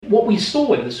what we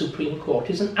saw in the Supreme Court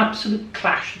is an absolute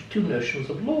clash of two notions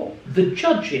of law. The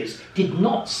judges did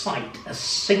not cite a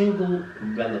single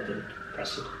relevant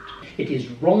precedent. It is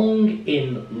wrong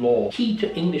in law. Key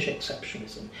to English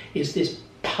exceptionalism is this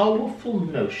powerful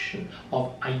notion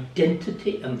of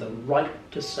identity and the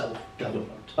right to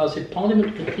self-government. As if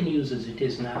Parliament continues as it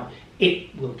is now,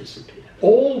 it will disappear.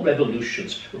 All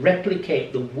revolutions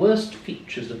replicate the worst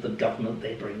features of the government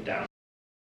they bring down.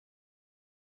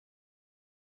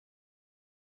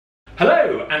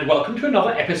 Hello, and welcome to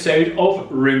another episode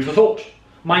of Room for Thought.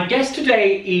 My guest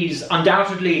today is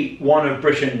undoubtedly one of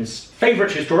Britain's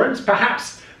favourite historians,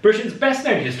 perhaps Britain's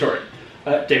best-known historian,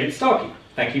 David Starkey.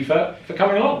 Thank you for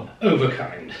coming along.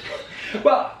 Overkind.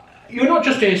 Well, you're not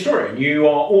just a historian, you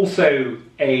are also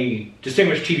a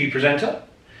distinguished TV presenter.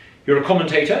 You're a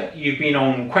commentator. You've been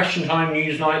on Question Time,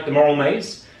 Newsnight, The Moral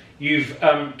Maze. You've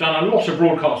done a lot of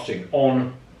broadcasting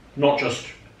on not just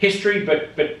history,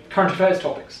 but current affairs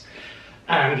topics.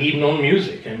 And even on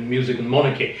music and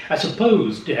monarchy. I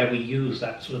suppose, dare we use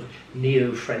that sort of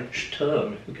neo-French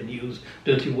term, if we can use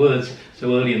dirty words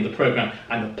so early in the programme,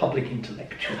 I'm a public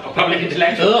intellectual. A public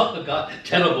intellectual? Oh, God,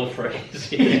 terrible phrase.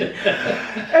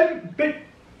 But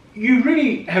you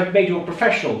really have made your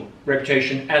professional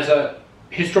reputation as a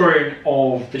historian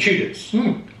of the Tudors.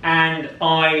 And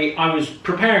I was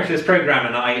preparing for this programme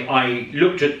and I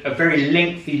looked at a very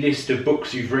lengthy list of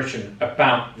books you've written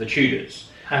about the Tudors.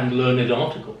 And learned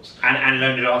articles. And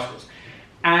learned articles.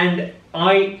 And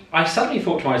I suddenly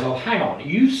thought to myself, hang on,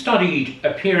 you studied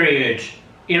a period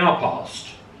in our past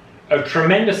of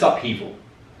tremendous upheaval.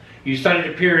 You studied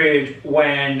a period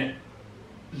when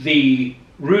the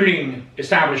ruling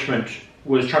establishment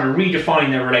was trying to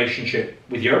redefine their relationship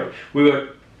with Europe. We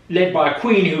were led by a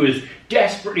queen who was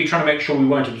desperately trying to make sure we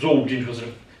weren't absorbed into a sort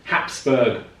of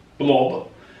Habsburg blob.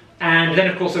 And then,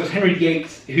 of course, there was Henry VIII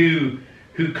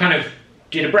who kind of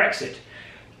did a Brexit.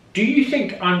 Do you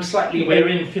think I'm slightly... We're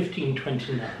in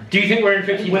 1529. Do you think we're in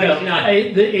 1529?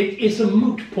 Well, it's a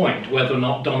moot point whether or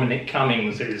not Dominic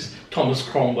Cummings is Thomas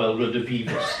Cromwell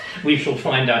Redivivus. We shall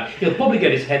find out. He'll probably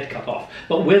get his head cut off,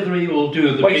 but whether he will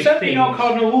do the well, big he's certainly things... not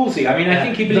Cardinal Wolsey. I mean, I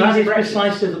think he believes that is Brexit.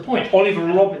 precisely the point.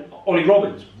 Ollie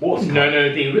Robbins was.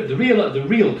 No, the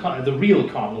real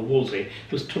Cardinal Wolsey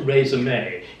was Theresa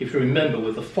May, if you remember,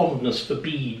 with the fondness for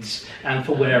beads and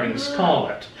for wearing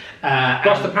scarlet.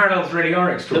 Gosh, the parallels really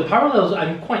are extraordinary. The parallels,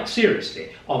 and quite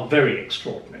seriously, are very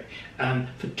extraordinary.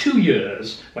 For 2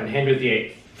 years, when Henry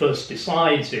VIII first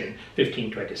decides in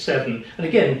 1527, and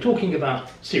again, talking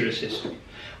about serious history,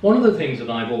 one of the things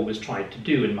that I've always tried to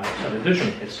do in my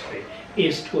television history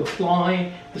is to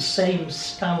apply the same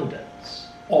standards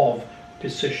of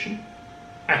precision,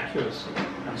 accuracy,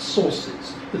 and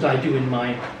sources that I do in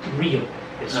my real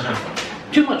history.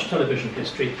 Too much television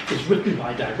history is written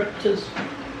by directors.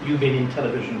 You've been in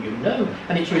television, you know,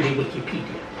 and it's really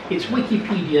Wikipedia. It's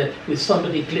Wikipedia with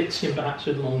somebody glitzing perhaps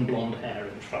with long blonde hair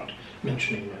in front,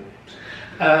 mentioning no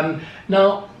names.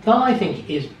 Now, that I think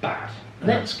is bad.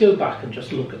 Let's go back and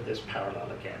just look at this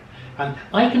parallel again. And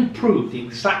I can prove the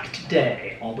exact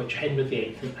day on which Henry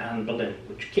VIII and Anne Boleyn,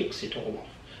 which kicks it all off,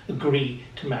 agree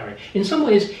to marry. In some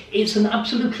ways, it's an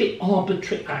absolutely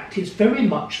arbitrary act. It's very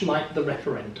much like the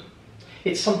referendum.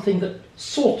 It's something that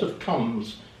sort of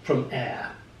comes from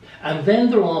air. And then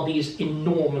there are these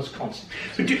enormous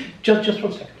consequences. Just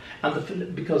 1 second.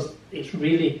 And because it's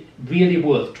really, really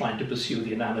worth trying to pursue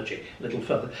the analogy a little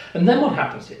further. And then what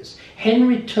happens is,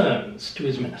 Henry turns to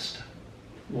his minister,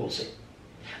 Wolsey.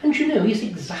 And you know, he's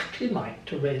exactly like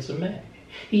Theresa May.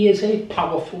 He is a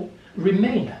powerful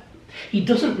Remainer. He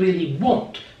doesn't really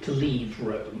want to leave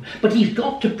Rome, but he's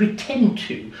got to pretend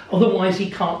to, otherwise he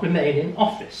can't remain in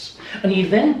office. And he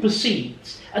then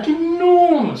proceeds, at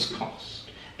enormous cost,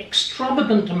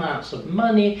 extravagant amounts of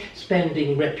money,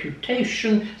 spending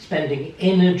reputation, spending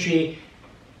energy,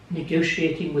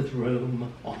 negotiating with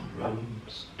Rome on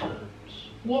Rome's terms.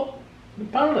 What? The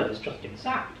parallel is just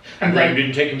exact. And Rome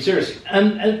didn't take him seriously.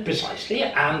 And precisely,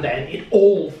 and then it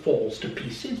all falls to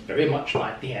pieces, very much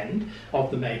like the end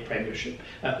of the May Premiership,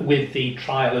 with the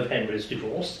trial of Henry's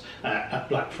divorce at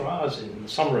Blackfriars in the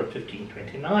summer of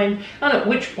 1529, and at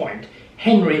which point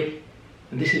Henry,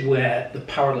 and this is where the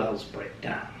parallels break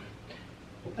down,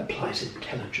 applies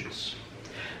intelligence.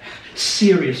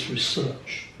 serious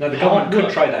research. No, the government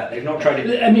could try that. They've not tried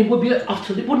it. I mean, it would be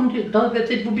utterly, wouldn't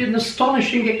it? It would be an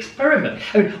astonishing experiment.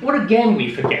 I mean, what again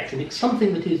we forget, and it's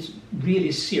something that is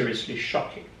really seriously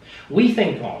shocking. We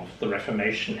think of the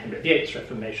Reformation, Henry VIII's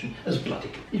Reformation, as bloody.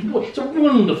 It's a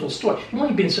wonderful story. It might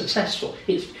have been successful.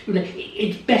 It's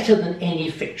better than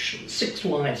any fiction. 6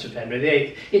 Wives of Henry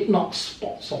VIII. It knocks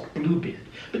spots off Bluebeard.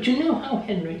 But do you know how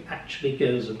Henry actually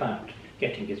goes about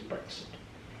getting his Brexit?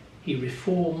 He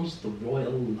reforms the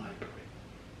Royal Library.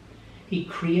 He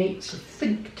creates a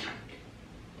think tank.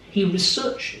 He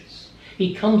researches.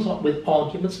 He comes up with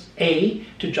arguments, A,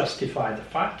 to justify the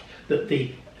fact that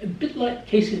a bit like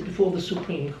cases before the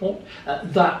Supreme Court,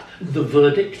 that the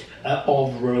verdict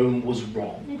of Rome was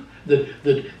wrong,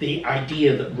 the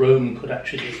idea that Rome could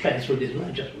actually dispense with his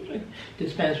marriage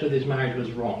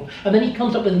was wrong. And then he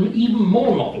comes up with an even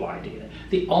more novel idea,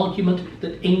 the argument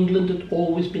that England had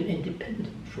always been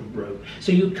independent from Rome.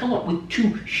 So you come up with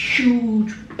 2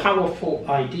 huge, powerful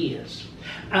ideas.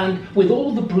 And with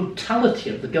all the brutality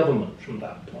of the government from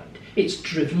that point, it's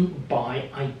driven by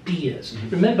ideas. Mm-hmm.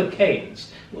 Remember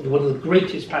Keynes, one of the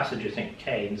greatest passages in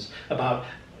Keynes about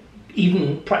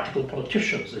even practical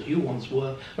politicians, as you once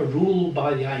were, are ruled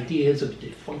by the ideas of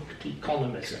defunct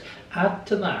economists. Okay. Add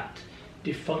to that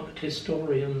defunct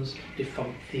historians,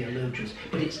 defunct theologians.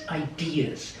 But it's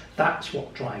ideas. That's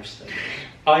what drives things.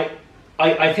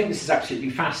 I think this is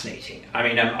absolutely fascinating. I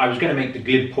mean, I was going to make the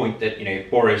glib point that, if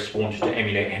Boris wanted to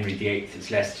emulate Henry VIII, it's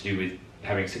less to do with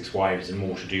having 6 wives and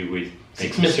more to do with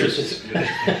 6 mistresses.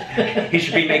 He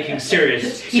should be making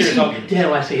serious arguments.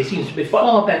 Dare I say, he seems to be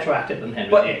far better at it than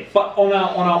Henry VIII. But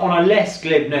on a less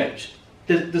glib note,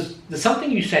 there's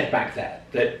something you said back there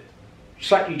that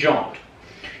slightly jarred.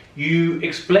 You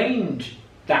explained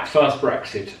that first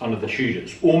Brexit under the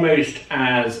Tudors almost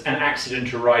as an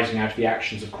accident arising out of the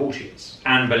actions of courtiers,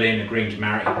 Anne Boleyn agreeing to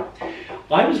marry him.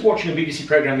 I was watching a BBC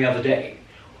programme the other day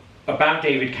about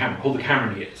David Cameron, called The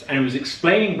Cameron Years, and it was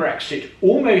explaining Brexit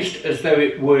almost as though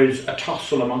it was a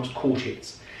tussle amongst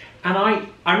courtiers. And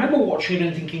I remember watching it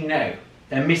and thinking, no,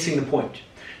 they're missing the point.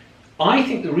 I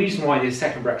think the reason why this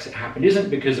second Brexit happened isn't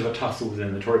because of a tussle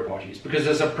within the Tory party, it's because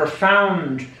there's a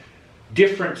profound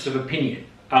difference of opinion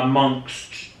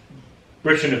amongst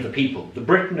Britain of the people. The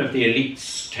Britain of the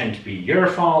elites tend to be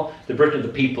Europhile. The Britain of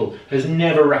the people has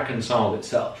never reconciled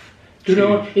itself. Do you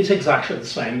know what? It's exactly the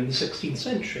same in the 16th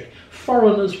century.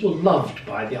 Foreigners were loved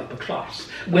by the upper class.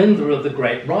 When there were the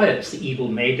great riots, the evil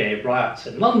May Day riots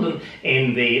in London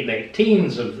in the late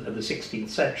teens of the 16th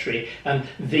century, and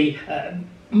the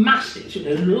masses,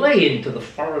 lay into the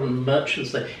foreign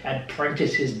merchants, the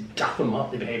apprentices, duff them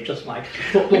up, they behave just like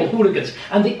football hooligans.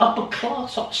 And the upper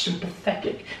class are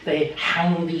sympathetic. They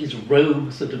hang these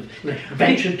rogues that have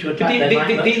ventured to attack their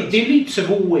merchants. The elites have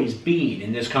always been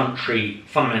in this country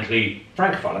fundamentally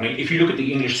Francophile. I mean, if you look at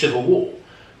the English Civil War,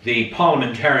 the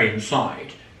parliamentarian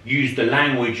side used the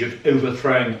language of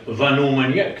overthrowing the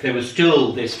Norman yoke. There was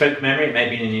still this folk memory, it may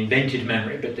have been an invented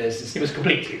memory, but there's this... It was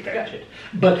completely invented.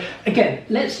 But again,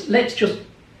 let's just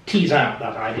tease out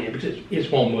that idea, because it is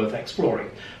one worth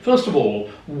exploring. First of all,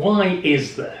 why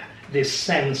is there this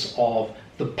sense of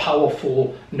the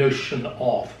powerful notion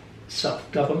of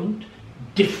self-government,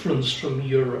 difference from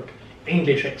Europe,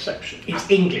 English exception? It's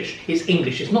English,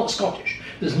 it's not Scottish.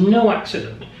 There's no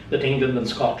accident that England and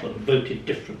Scotland voted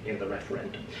differently in the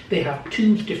referendum. They have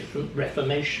 2 different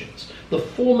reformations. The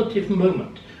formative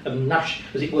moment of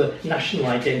national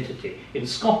identity in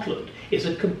Scotland is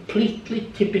a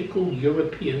completely typical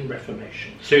European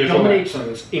reformation. So you're talking about something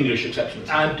that's English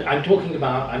exceptionalism? I'm talking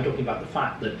about the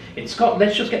fact that in Scotland,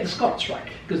 let's just get the Scots right,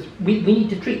 because we need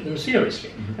to treat them seriously.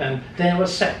 Mm-hmm. They're a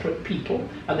separate people,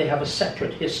 and they have a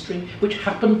separate history, which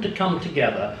happened to come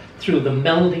together through the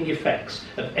melding effects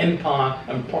of empire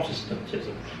and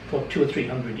Protestantism for 200 or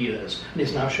 300 years, and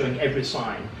is now showing every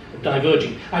sign of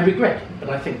diverging. I regret it, but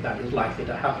I think that is likely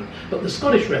to happen. But the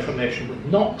Scottish Reformation with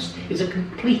Knox is a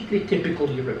completely typical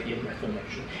European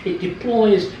Reformation. It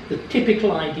deploys the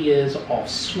typical ideas of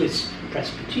Swiss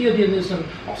Presbyterianism,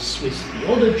 of Swiss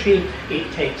theology.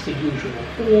 It takes the usual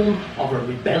form of a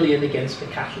rebellion against the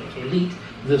Catholic elite.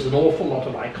 There's an awful lot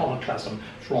of iconoclasm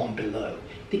from below.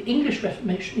 The English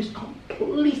Reformation is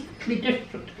completely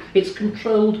different. It's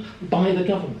controlled by the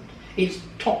government. It's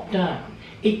top down.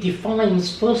 It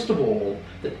defines, first of all,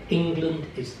 that England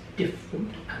is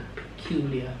different and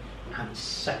peculiar and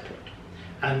separate.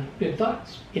 And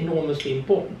that's enormously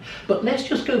important. But let's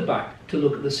just go back to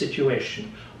look at the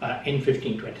situation in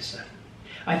 1527.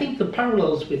 I think the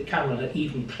parallels with Cameron are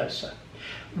even closer.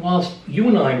 Whilst you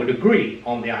and I would agree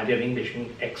on the idea of English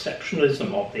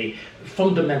exceptionalism, of the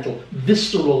fundamental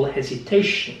visceral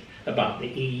hesitation about the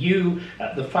EU,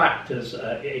 the fact, as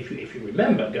if you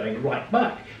remember, going right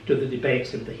back to the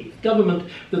debates in the Heath government,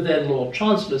 the then Lord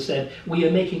Chancellor said, we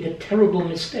are making a terrible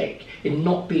mistake in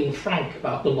not being frank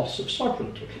about the loss of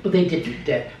sovereignty. But they didn't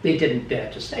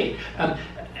dare to say it.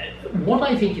 What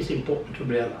I think is important to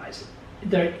realise,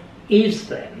 there is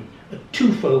then a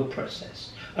twofold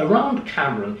process. Around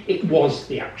Cameron, it was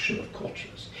the action of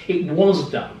courtiers. It was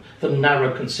done for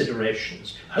narrow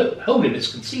considerations, wholly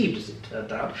misconceived as it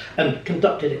turned out, and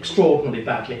conducted extraordinarily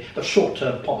badly of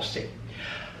short-term policy.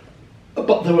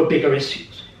 But there were bigger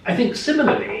issues. I think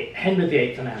similarly, Henry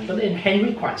VIII and Anne Boleyn,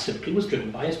 Henry quite simply was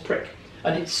driven by his prick,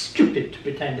 and it's stupid to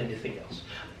pretend anything else.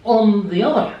 On the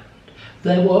other hand,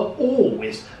 there were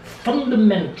always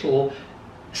fundamental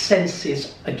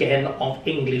senses, again, of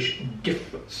English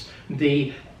difference.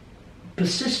 The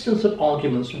persistence of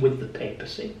arguments with the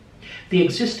papacy, the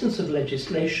existence of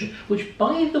legislation, which,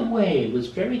 by the way, was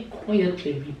very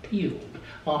quietly repealed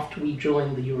after we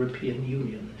joined the European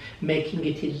Union, making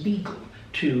it illegal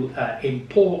to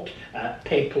import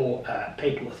papal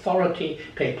authority,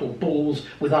 papal bulls,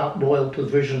 without royal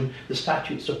provision, the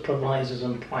statutes of provisors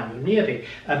and praemunire.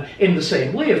 In the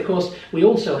same way, of course, we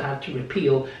also had to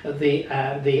repeal the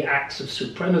Acts of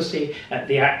Supremacy,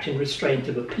 the Act in Restraint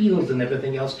of Appeals and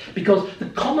everything else, because the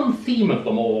common theme of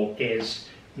them all is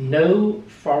no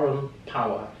foreign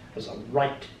power has a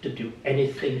right to do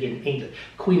anything in England.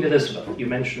 Queen Elizabeth, you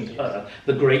mentioned her,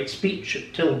 the great speech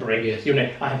at Tilbury, yes. You know,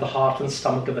 I have the heart and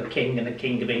stomach of a king and a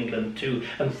king of England too,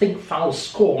 and think foul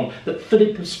scorn that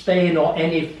Philip of Spain or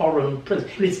any foreign prince.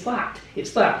 It's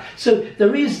that. So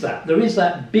there is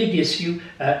that big issue.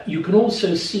 You can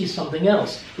also see something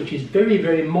else, which is very,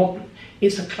 very modern.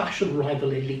 It's a clash of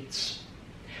rival elites.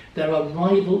 There are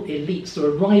rival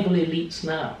elites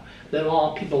now. There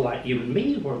are people like you and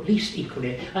me, or at least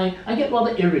equally. I get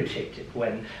rather irritated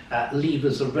when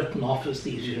leavers are written off as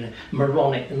these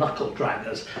moronic knuckle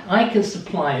draggers. I can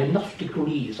supply enough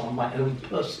degrees on my own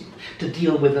person to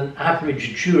deal with an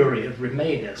average jury of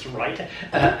Remainers, right?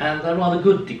 And they're rather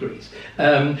good degrees.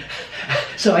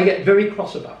 So I get very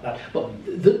cross about that. But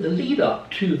the lead up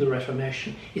to the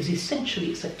Reformation is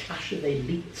essentially, it's a clash of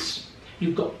elites.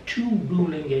 You've got two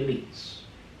ruling elites.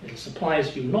 It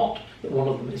surprise you not that one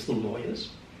of them is the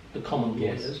lawyers, the common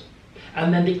lawyers, yes.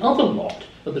 And then the other lot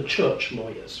are the church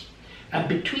lawyers. And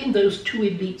between those two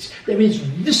elites, there is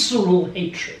visceral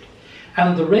hatred.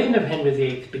 And the reign of Henry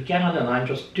VIII began, and I'm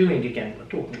just doing, again, we're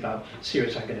talking about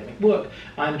serious academic work,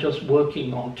 I'm just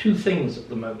working on two things at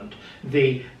the moment.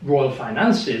 The royal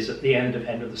finances at the end of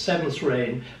Henry VII's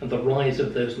reign, and the rise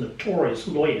of those notorious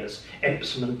lawyers,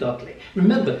 Empson and Dudley.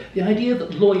 Remember, the idea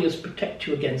that lawyers protect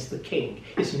you against the king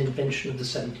is an invention of the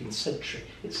 17th century.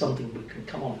 It's something we can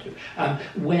come on to.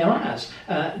 Whereas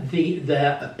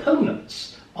their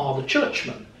opponents are the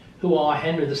churchmen, who are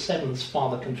Henry VII's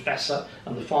father confessor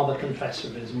and the father confessor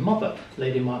of his mother,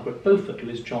 Lady Margaret Beaufort, who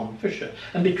is John Fisher.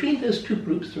 And between those two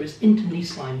groups there is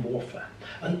internecine warfare.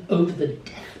 And over the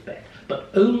deathbed,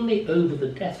 but only over the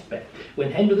deathbed,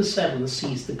 when Henry VII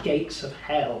sees the gates of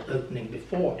hell opening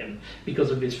before him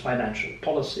because of his financial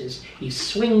policies, he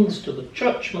swings to the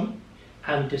churchmen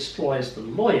and destroys the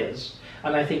lawyers.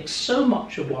 And I think so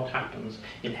much of what happens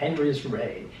in Henry's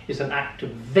reign is an act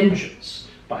of vengeance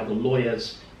by the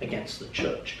lawyers against the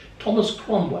church. Thomas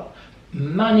Cromwell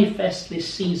manifestly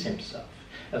sees himself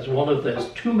as one of those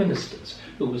two ministers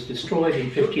who was destroyed in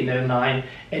 1509,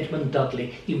 Edmund Dudley.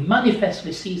 He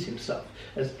manifestly sees himself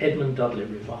as Edmund Dudley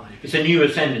revived. It's a new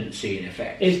ascendancy, in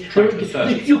effect.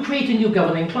 You create a new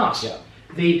governing class. Yeah.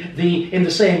 In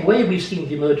the same way we've seen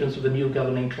the emergence of a new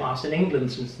governing class in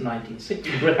England since the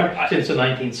 1960s, Britain since the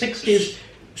 1960s.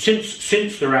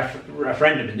 Since the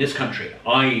referendum in this country,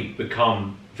 I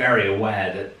become very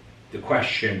aware that the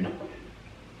question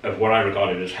of what I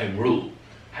regarded as home rule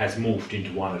has morphed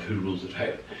into one of who rules at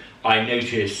home. I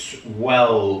notice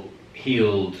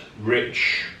well-heeled,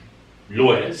 rich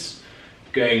lawyers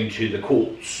going to the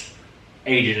courts,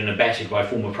 aided and abetted by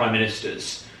former prime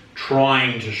ministers,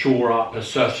 trying to shore up a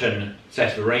certain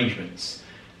set of arrangements,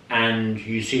 and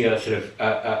you see a sort of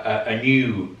a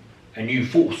new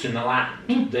force in the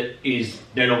land that is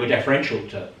no longer deferential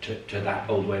to that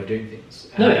old way of doing things.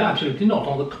 No, absolutely not.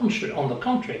 On the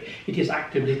contrary, it is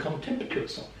actively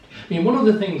contemptuous of it. I mean, one of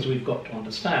the things we've got to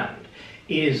understand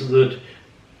is that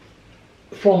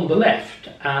from the left,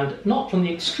 and not from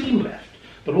the extreme left,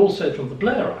 but also from the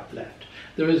Blairite left,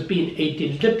 there has been a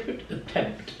deliberate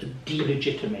attempt at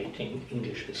delegitimating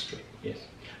English history. Yes.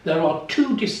 There are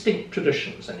two distinct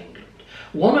traditions in England.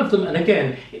 One of them, and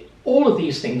again, all of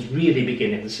these things really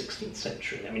begin in the 16th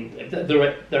century. I mean,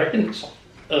 there are hints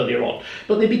earlier on,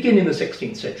 but they begin in the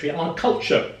 16th century. Our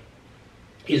culture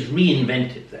is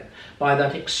reinvented then by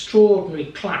that extraordinary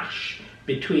clash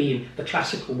between the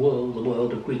classical world, the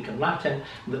world of Greek and Latin,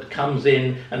 that comes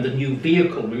in, and the new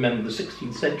vehicle. Remember, the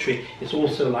 16th century is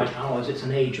also like ours, it's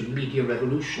an age of media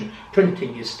revolution.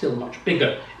 Printing is still much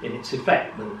bigger in its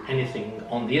effect than anything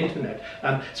on the internet.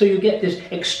 So you get this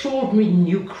extraordinary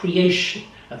new creation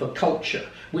of a culture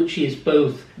which is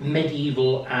both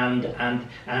medieval and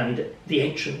the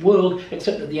ancient world,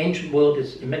 except that the ancient world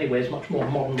is in many ways much more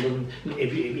modern than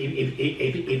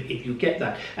if you get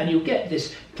that. And you get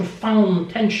this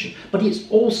profound tension, but it's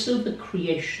also the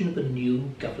creation of a new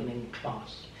governing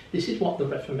class. This is what the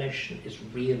Reformation is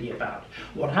really about.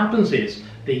 What happens is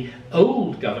the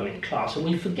old governing class, and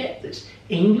we forget this,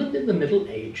 England in the Middle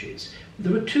Ages,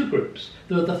 there were two groups.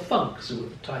 There were the thugs, who were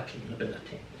the title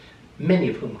nobility, many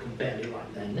of whom can barely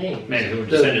write their names. Many who are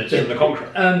descendants of the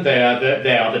Conqueror. And they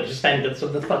are the descendants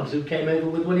of the thugs who came over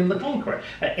with William the Conqueror,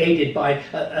 aided by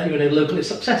locally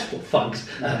successful thugs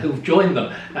who've joined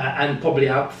them and probably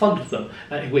out-thugged them,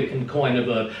 if we can coin a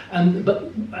verb.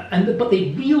 But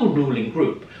the real ruling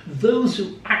group, those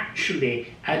who actually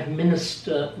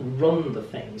administer, run the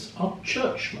things, are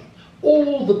churchmen.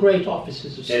 All the great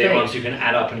offices of state. They're the ones who can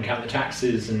add up and count the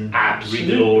taxes and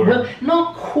Absolutely. read the law. Well,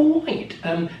 not quite.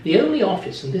 The only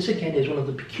office, and this again is one of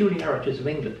the peculiarities of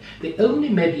England, the only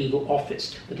medieval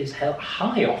office that is held,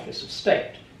 high office of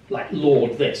state, like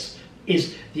Lord this,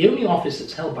 is the only office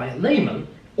that's held by a layman,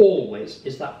 always,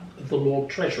 is that of the Lord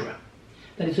Treasurer.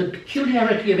 That is a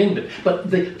peculiarity of England.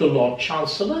 But the Lord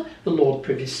Chancellor, the Lord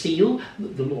Privy Seal,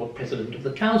 the Lord President of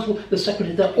the Council, the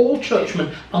Secretary, they're all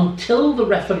churchmen until the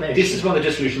Reformation. This is why the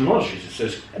dissolution of the monasteries is so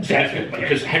significant,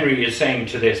 because Henry is saying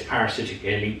to this parasitic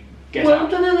elite, get out.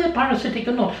 Well, no, they're parasitic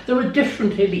or not. They're a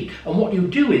different elite. And what you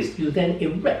do is you then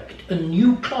erect a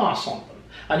new class on them.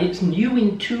 And it's new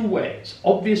in two ways.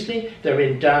 Obviously, they're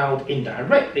endowed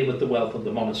indirectly with the wealth of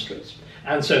the monasteries.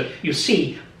 And so you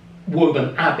see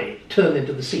Woburn Abbey turned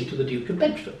into the seat of the Duke of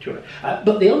Bedford.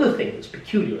 But the other thing that's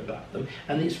peculiar about them,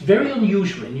 and it's very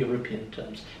unusual in European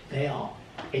terms, they are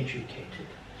educated.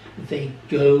 They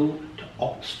go to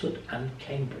Oxford and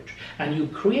Cambridge. And you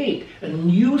create a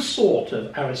new sort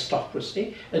of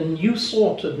aristocracy, a new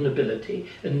sort of nobility,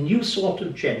 a new sort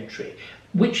of gentry,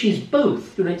 which is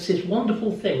both, it's this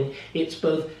wonderful thing, it's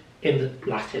both in the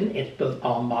Latin, it's both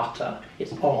armata,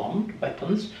 it's armed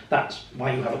weapons, that's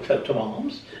why you have a coat of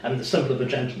arms, and the symbol of a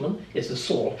gentleman is the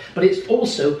sword, but it's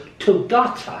also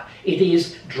togata, it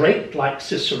is draped like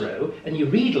Cicero, and you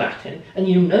read Latin, and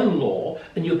you know law,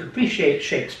 and you appreciate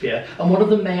Shakespeare, and one of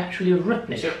them may actually have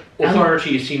written it. So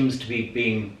authority seems to be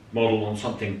being modelled on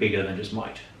something bigger than just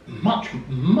might. Much,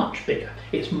 much bigger.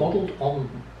 It's modelled on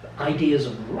ideas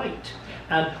of right.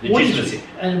 And legitimacy.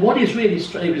 What is really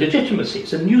legitimacy?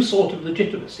 It's a new sort of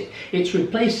legitimacy. It's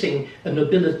replacing a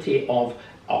nobility of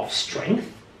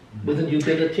strength with a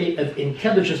nobility of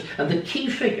intelligence. And the key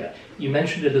figure, you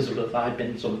mentioned Elizabeth, I've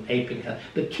been sort of aping her,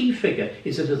 the key figure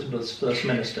is Elizabeth's first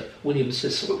minister, William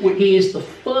Cecil. He is the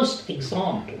first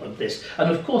example of this.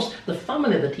 And of course, the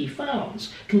family that he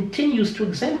founds continues to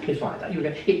exemplify that.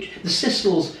 The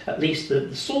Cecils, at least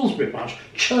the Salisbury branch,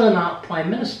 churn out prime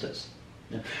ministers.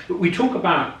 But we talk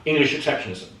about English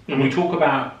exceptionalism, and we talk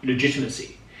about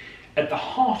legitimacy. At the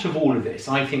heart of all of this,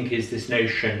 I think, is this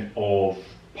notion of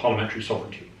parliamentary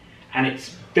sovereignty. And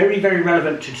it's very, very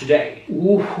relevant to today.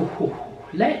 Ooh,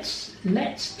 let's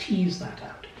tease that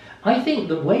out. I think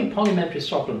the way parliamentary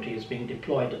sovereignty is being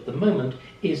deployed at the moment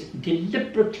is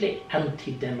deliberately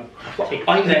anti-democratic.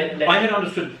 I had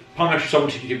understood parliamentary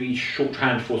sovereignty to be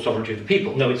shorthand for sovereignty of the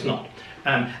people. No, it's not.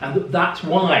 And that's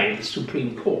why the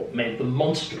Supreme Court made the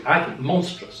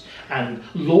monstrous and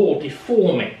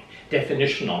law-deforming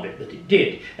definition of it that it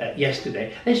did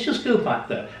yesterday. Let's just go back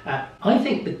there. I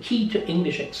think the key to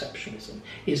English exceptionalism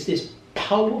is this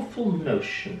powerful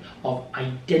notion of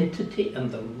identity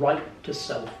and the right to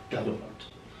self-government.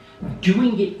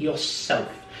 Doing it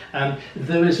yourself.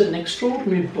 There is an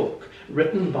extraordinary book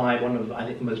written by one of, I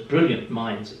think, the most brilliant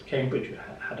minds at Cambridge, who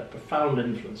had a profound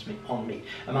influence on me,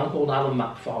 a man called Alan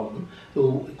Macfarlane,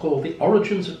 who called The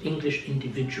Origins of English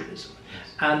Individualism.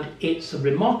 And it's a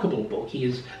remarkable book. He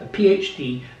is a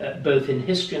PhD both in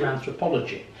history and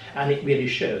anthropology, and it really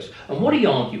shows. And what he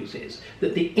argues is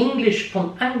that the English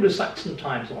from Anglo-Saxon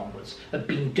times onwards have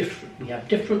been different. We have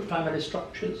different family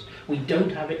structures. We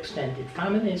don't have extended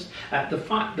families. The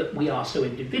fact that we are so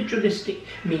individualistic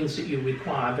means that you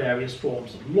require various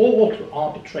forms of law to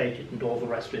arbitrate it and all the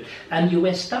rest of it. And you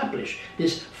establish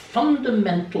this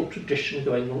fundamental tradition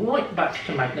going right back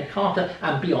to Magna Carta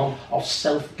and beyond of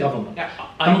self-government.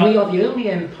 And we are the only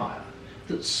empire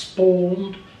that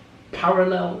spawned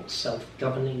parallel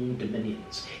self-governing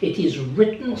dominions. It is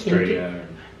written Australia,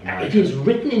 it is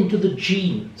written into the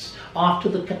genes after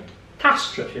the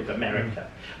catastrophe of America,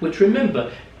 which,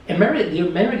 remember, the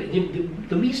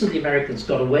reason the Americans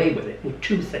got away with it were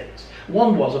two things.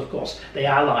 One was, of course, they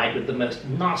allied with the most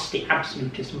nasty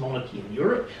absolutist monarchy in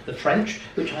Europe, the French,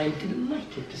 which I am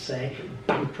delighted to say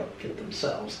bankrupted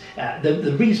themselves.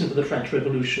 The reason for the French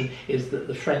Revolution is that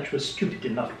the French were stupid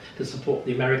enough to support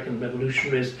the American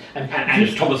revolutionaries. And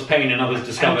as Thomas Paine and others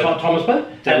discovered,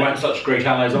 they weren't such great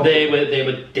allies. They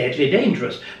were deadly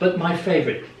dangerous. But my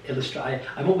favourite illustrator,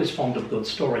 I'm always fond of good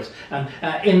stories.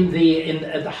 At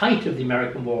the height of the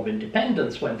American War of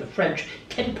Independence, when the French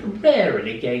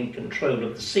temporarily gained control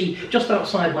of the sea just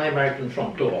outside my American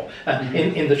front door,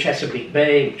 in the Chesapeake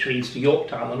Bay, which leads to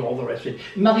Yorktown and all the rest of it,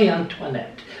 Marie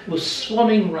Antoinette was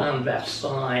swanning round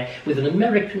Versailles with an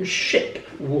American ship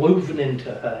woven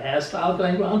into her hairstyle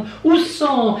going round. Où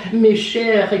sont mes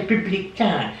chers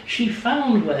républicains? She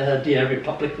found where her dear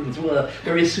Republicans were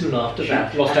very soon after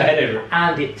that. Lost her head over it.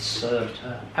 And it served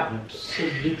her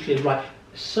absolutely right.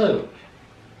 So,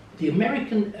 the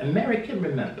America,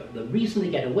 remember, the reason they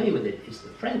get away with it is the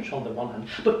French on the one hand,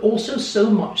 but also so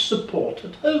much support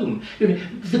at home.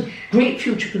 The great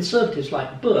future conservatives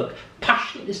like Burke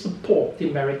passionately support the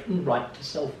American right to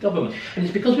self-government. And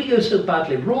it's because we go so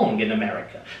badly wrong in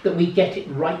America that we get it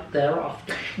right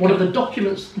thereafter. One of the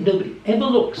documents nobody ever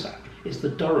looks at is the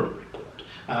Durham Report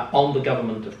on the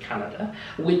government of Canada,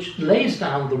 which lays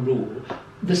down the rule.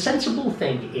 The sensible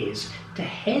thing is to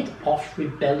head off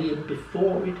rebellion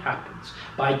before it happens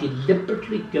by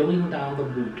deliberately going down the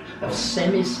route of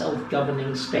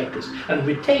semi-self-governing status and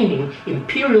retaining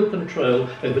imperial control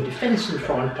over defence and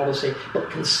foreign policy,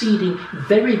 but conceding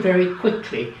very, very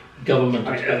quickly government.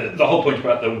 The whole point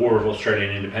about the War of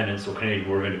Australian Independence or Canadian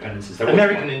War of Independence is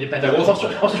American independence.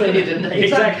 Australia didn't.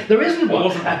 Exactly. There isn't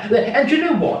one. And do you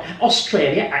know what?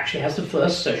 Australia actually has the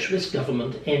first socialist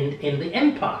government in the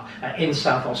empire in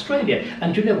South Australia.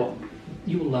 And do you know what?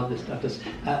 You will love this, Douglas.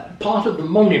 Part of the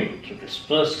monument of this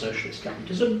first socialist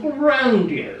government is a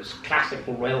grandiose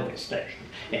classical railway station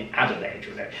in Adelaide.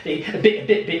 A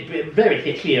bit very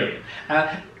Hitlerian.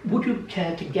 Would you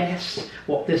care to guess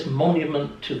what this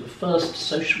monument to the first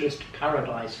socialist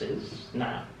paradise is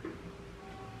now?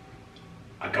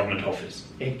 A government office.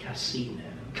 A casino.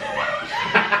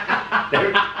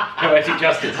 Poetic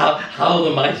justice. How the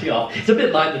mighty are. It's a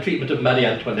bit like the treatment of Marie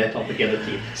Antoinette on the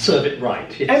guillotine. Serve it right.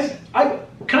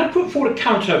 Can I put forward a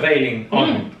countervailing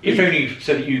argument, if only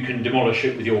so that you can demolish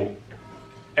it with your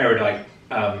erudite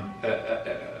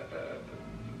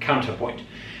counterpoint?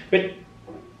 But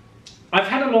I've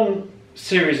had a long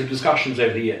series of discussions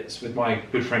over the years with my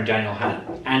good friend Daniel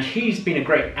Hannan, and he's been a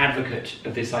great advocate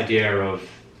of this idea of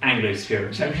Anglosphere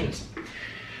exceptionalism.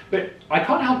 But I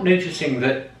can't help noticing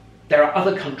that there are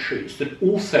other countries that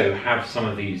also have some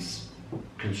of these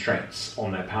constraints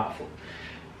on their powerful.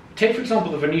 Take, for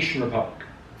example, the Venetian Republic.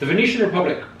 The Venetian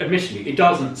Republic, admittedly, it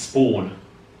doesn't spawn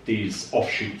these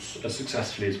offshoots as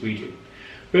successfully as we do.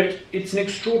 But it's an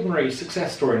extraordinary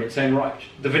success story in its own right.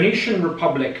 The Venetian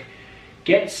Republic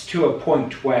gets to a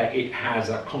point where it has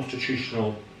a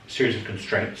constitutional series of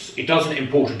constraints. It doesn't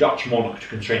import a Dutch monarch to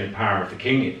constrain the power of the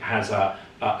king. It has a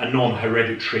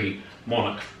non-hereditary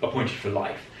monarch appointed for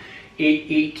life.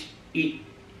 It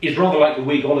is rather like the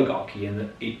Whig oligarchy in that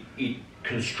it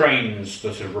constrains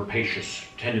the sort of rapacious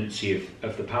tendency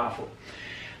of the powerful.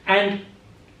 And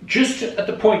just at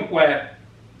the point where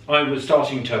I was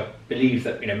starting to believe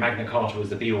that Magna Carta was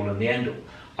the be-all and the end-all,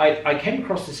 I came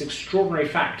across this extraordinary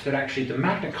fact that actually the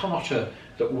Magna Carta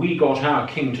that we got our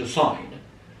king to sign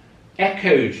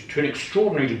echoed to an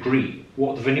extraordinary degree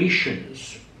what the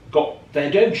Venetians got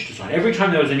their Doge to sign. Every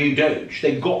time there was a new Doge,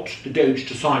 they got the Doge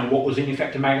to sign what was in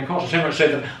effect a Magna Carta, so much so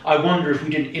that I wonder if we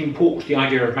didn't import the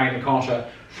idea of Magna Carta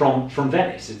from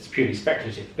Venice. It's purely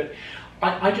speculative, but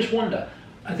I just wonder.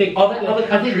 I think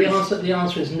the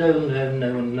answer is no, no,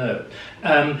 no, and no.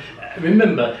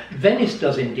 Remember, Venice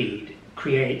does indeed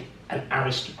create an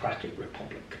aristocratic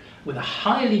republic with a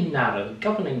highly narrow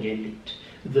governing elite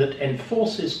that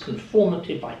enforces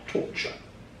conformity by torture,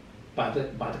 by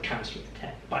the Council of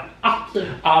Ten, by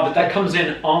utter. But that comes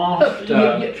in after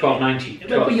 1290.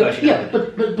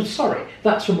 But sorry,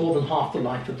 that's for more than half the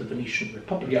life of the Venetian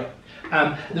Republic. Yeah.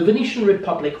 The Venetian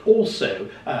Republic also,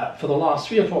 for the last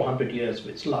 300 or 400 years of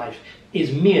its life,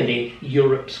 is merely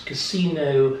Europe's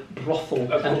casino,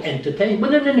 brothel, and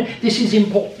entertainment. No. This is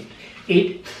important.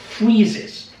 It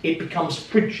freezes. It becomes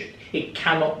frigid. It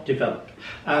cannot develop.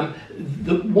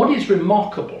 What is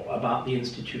remarkable about the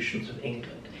institutions of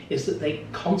England is that they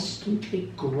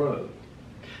constantly grow.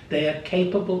 They are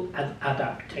capable of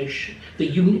adaptation.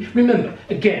 Remember,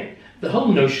 again, the whole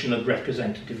notion of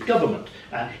representative government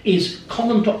is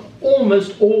common to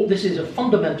almost all. This is a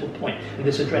fundamental point, and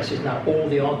this addresses now all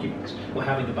the arguments we're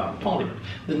having about Parliament.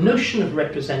 The notion of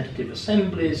representative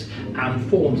assemblies and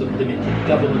forms of limited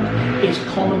government is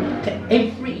common to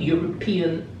every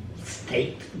European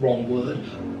state, wrong word,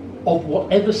 of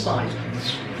whatever size,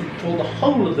 for the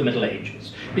whole of the Middle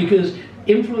Ages. Because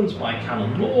influenced by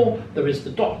canon law, there is the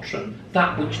doctrine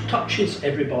that which touches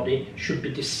everybody should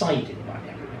be decided by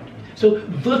everybody. So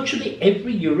virtually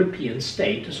every European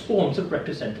state has forms of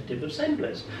representative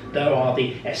assemblies. There are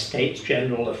the Estates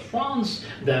General of France,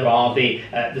 there are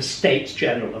the States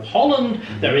General of Holland,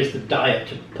 there is the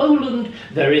Diet of Poland,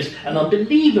 there is an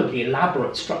unbelievably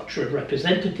elaborate structure of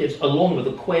representatives along with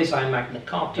a quasi-Magna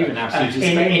Carta. Even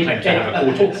absolutely Spain claim to have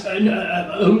a quarters.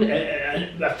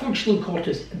 A functioning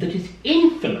quarters that is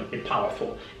infinitely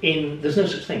powerful there's no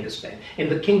such thing as Spain, in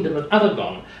the Kingdom of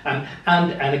Aragon,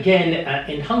 and again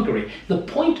in Hungary. The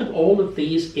point of all of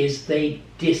these is they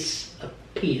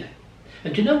disappear.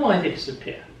 And do you know why they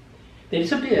disappear? They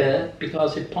disappear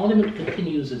because if Parliament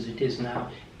continues as it is now,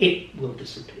 it will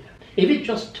disappear. If it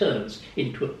just turns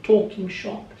into a talking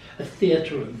shop, a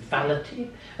theatre of vanity,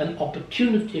 an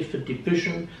opportunity for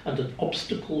division and an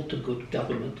obstacle to good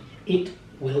government, it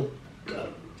will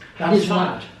go. That is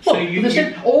right.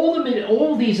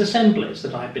 All these assemblies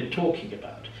that I've been talking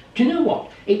about, do you know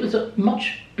what? It was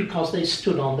much because they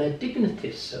stood on their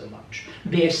dignities so much.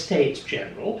 The Estates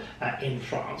General in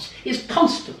France is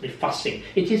constantly fussing.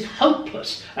 It is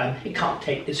hopeless. It can't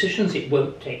take decisions. It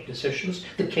won't take decisions.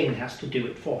 The king has to do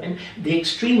it for him. The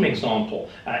extreme example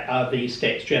of the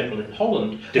Estates General in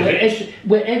Holland,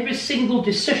 where every single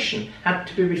decision had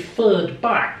to be referred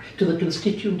back to the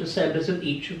constituent assemblies of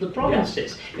each of the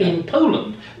provinces. Yeah. In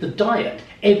Poland, the Diet,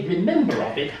 every member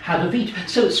of it had a veto.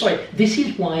 So, sorry, this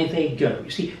is why they go.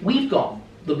 You see, we've got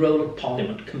the role of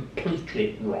Parliament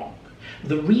completely wrong.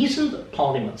 The reason that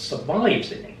Parliament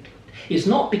survives in England is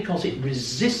not because it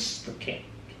resists the king,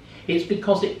 it's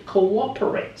because it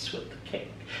cooperates with the king.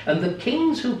 And the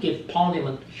kings who give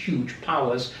Parliament huge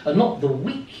powers are not the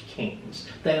weak kings,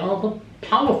 they are the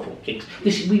powerful kings.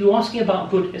 We were asking about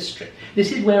good history.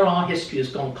 This is where our history has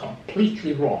gone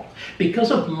completely wrong. Because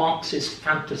of Marxist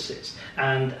fantasies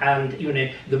and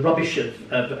the rubbish of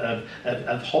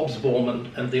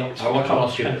Hobsbawm and the Oxford. I want to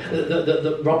ask you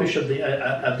the rubbish of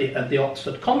the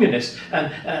Oxford communists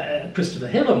and Christopher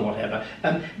Hill and whatever.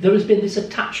 There has been this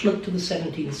attachment to the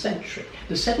 17th century.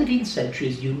 The 17th century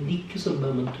is unique as a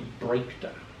moment of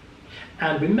breakdown.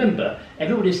 And remember,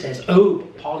 everybody says, oh,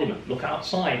 Parliament, look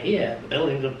outside here, the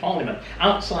buildings of Parliament.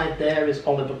 Outside there is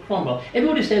Oliver Cromwell.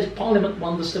 Everybody says Parliament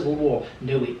won the Civil War.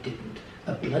 No, it didn't.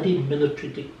 A bloody military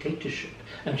dictatorship.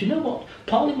 And do you know what?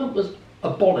 Parliament was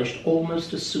abolished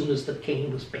almost as soon as the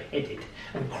king was beheaded.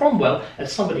 And Cromwell,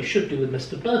 as somebody should do with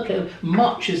Mr. Bercow,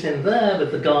 marches in there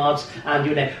with the guards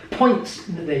and, points,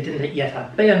 they didn't yet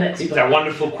have bayonets. It's that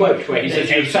wonderful quote where he says,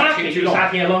 you sat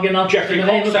here long enough. Geoffrey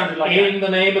Cox sounded like that. In the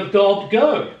name of God,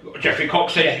 go. Geoffrey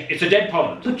Cox says, it's a dead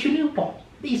Parliament. But you know what?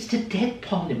 It's a dead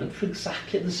Parliament for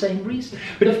exactly the same reason.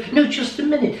 But no, just a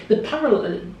minute.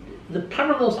 The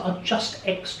parallels are just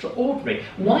extraordinary.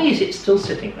 Why is it still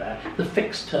sitting there, the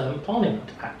Fixed Term Parliament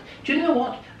Act? Do you know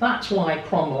what? That's why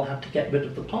Cromwell had to get rid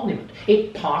of the Parliament.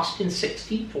 It passed in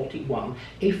 1641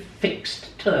 a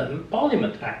Fixed Term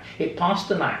Parliament Act. It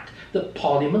passed an act that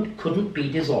Parliament couldn't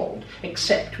be dissolved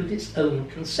except with its own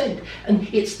consent. And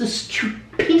it's the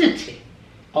stupidity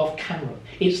of Cameron.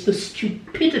 It's the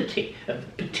stupidity of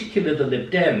particularly the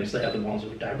Lib Dems, they are the ones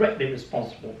who are directly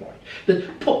responsible for it,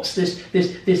 that puts this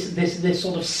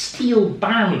sort of steel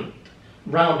band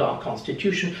round our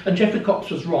constitution, and Geoffrey Cox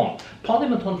was wrong.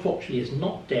 Parliament, unfortunately, is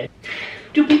not dead.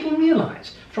 Do people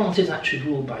realise France is actually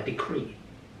ruled by decree?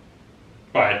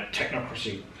 By a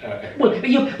technocracy. But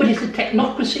it's a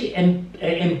technocracy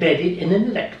embedded in an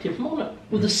elective monarch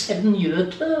with a 7-year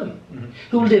term,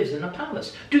 who lives in a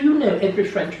palace. Do you know every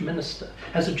French minister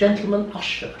has a gentleman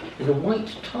usher in a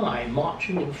white tie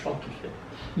marching in front of him?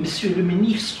 Monsieur le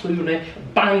Ministre,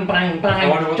 bang, bang, bang. I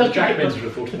wonder what the Jackmans would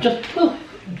have thought of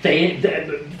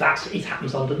that. It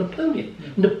happens under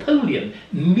Napoleon. Napoleon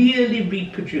merely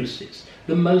reproduces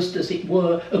the most, as it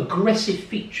were, aggressive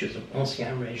features of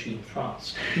Ancien Régime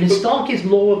France. Starkey's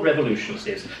law of revolutions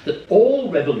is that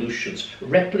all revolutions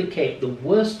replicate the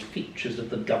worst features of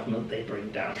the government they bring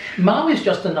down. Mao is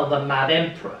just another mad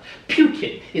emperor.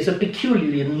 Putin is a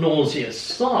peculiarly nauseous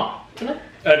Tsar.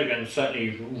 Erdogan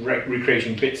certainly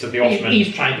recreating bits of the Ottoman.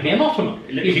 He's trying to be an Ottoman.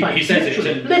 He says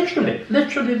literally.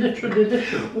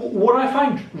 What I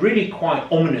find really quite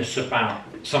ominous about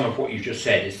some of what you just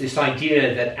said is this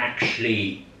idea that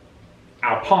actually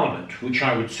our Parliament, which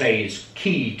I would say is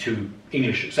key to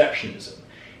English exceptionalism,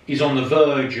 is on the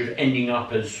verge of ending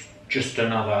up as just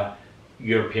another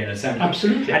European assembly.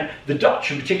 Absolutely. And the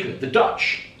Dutch in particular, the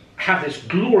Dutch have this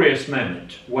glorious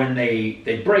moment when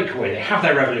they break away, they have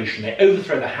their revolution, they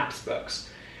overthrow the Habsburgs.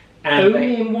 And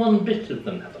only in one bit of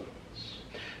the Netherlands.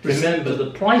 Remember,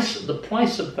 the price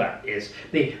of that is,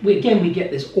 we get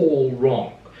this all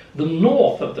wrong. The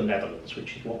north of the Netherlands,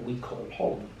 which is what we call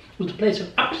Holland, was a place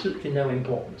of absolutely no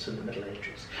importance in the Middle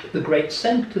Ages. The great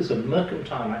centres of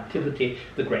mercantile activity,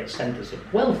 the great centres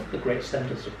of wealth, the great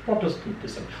centres of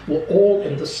Protestantism were all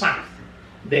in the south.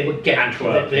 They were Ghent,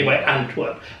 they were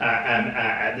Antwerp,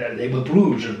 they were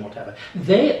Bruges and whatever.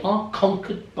 They are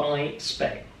conquered by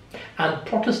Spain. And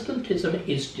Protestantism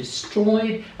is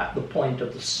destroyed at the point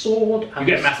of the sword. And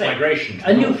you get mass migration.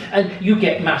 And you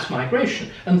get mass migration.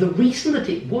 And the reason that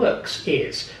it works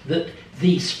is that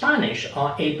the Spanish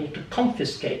are able to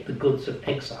confiscate the goods of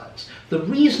exiles. The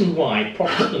reason why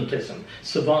Protestantism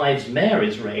survives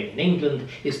Mary's reign in England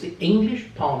is the English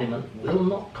Parliament will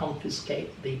not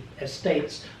confiscate the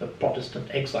estates of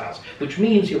Protestant exiles, which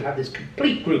means you have this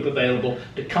complete group available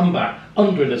to come back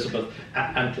under Elizabeth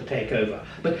and to take over.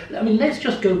 But I mean, let's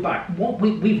just go back.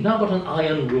 We've now got an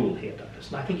iron rule here, Douglas,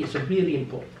 and I think it's a really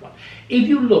important one. If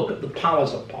you look at the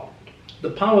powers of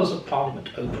Parliament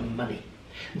over money,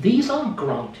 these are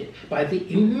granted by the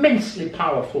immensely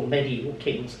powerful medieval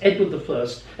kings, Edward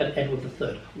I and Edward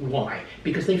III. Why?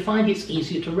 Because they find it's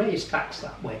easier to raise tax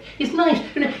that way. It's nice.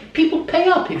 People pay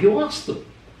up if you ask them.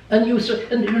 And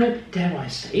dare I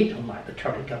say it, unlike the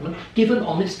current government, give an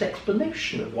honest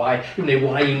explanation of why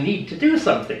you need to do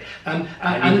something. And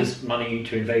there's money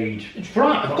to invade.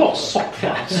 Right, of course, sock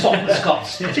the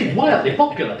Scots. It's wildly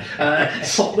popular.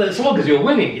 As long as you're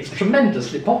winning, it's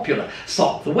tremendously popular.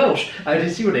 Sock the Welsh.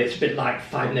 It's a bit like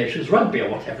Five Nations Rugby or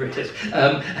whatever it is.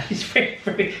 It's very,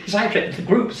 very. It's actually the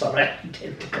groups are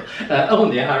identical.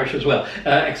 And the Irish as well,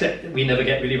 except we never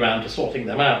get really round to sorting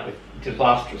them out with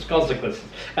disastrous consequences.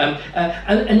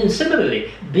 And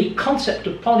similarly, the concept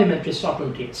of parliamentary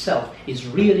sovereignty itself is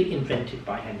really invented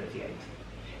by Henry VIII.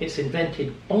 It's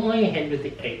invented by Henry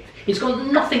VIII. It's got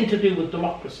nothing to do with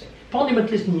democracy. Parliament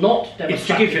is not democratic. It's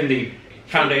to give him the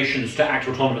foundations to act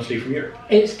autonomously from Europe.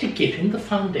 It's to give him the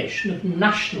foundation of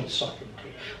national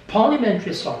sovereignty.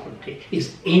 Parliamentary sovereignty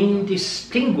is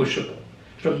indistinguishable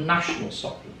from national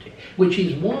sovereignty, which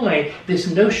is why this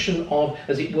notion of,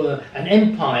 as it were, an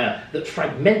empire that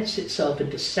fragments itself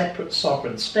into separate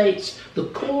sovereign states, the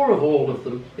core of all of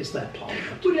them is their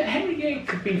parliament. Would Henry VIII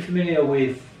have been familiar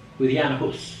with Jan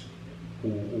Hus?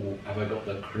 Or have I got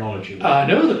the chronology?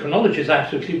 No, the chronology is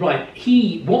absolutely right.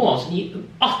 He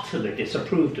utterly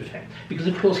disapproved of him, because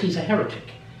of course he's a heretic.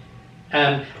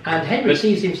 And Henry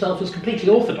sees himself as completely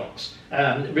orthodox.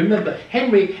 Remember,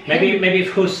 Henry... Maybe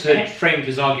if Hus had framed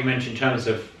his argument in terms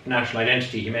of national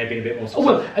identity, he may have been a bit more specific.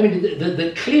 Well, I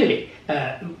mean, clearly,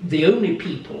 the only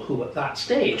people who at that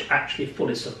stage actually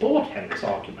fully support Henry's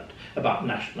argument about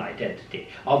national identity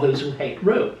are those who hate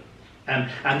Rome.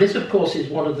 And this, of course, is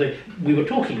one of the... We were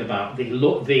talking about the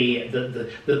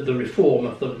reform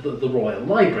of the Royal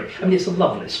Library. I mean, it's a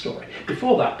lovely story.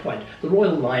 Before that point, the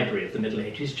Royal Library of the Middle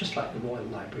Ages is just like the Royal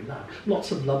Library now.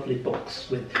 Lots of lovely books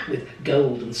with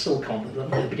gold and silk on them that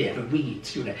nobody ever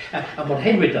reads, And what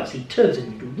Henry does, he turns it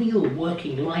into a real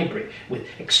working library with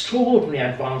extraordinarily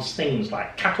advanced things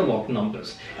like catalogue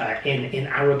numbers in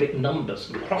Arabic numbers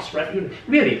and cross-reference.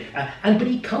 Really. But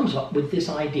he comes up with this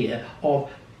idea of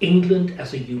England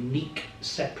as a unique,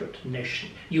 separate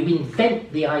nation. You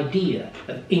invent the idea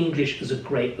of English as a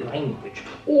great language.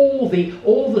 All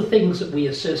the things that we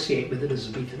associate with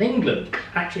Elizabethan England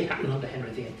actually happened under Henry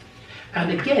VIII.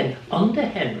 And again, under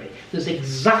Henry, there's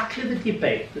exactly the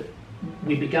debate that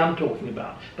we began talking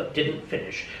about, but didn't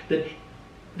finish, that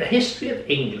the history of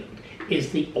England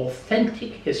is the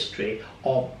authentic history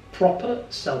of proper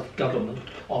self-government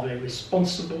of a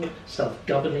responsible,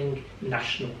 self-governing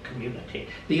national community.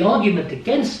 The argument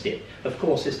against it, of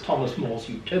course, is Thomas More's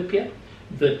utopia,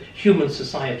 that human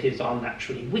societies are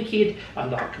naturally wicked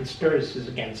and are conspiracies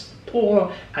against the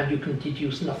poor, and you can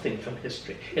deduce nothing from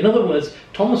history. In other words,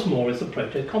 Thomas More is the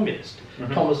proto-communist.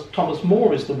 Mm-hmm. Thomas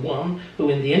More is the one who,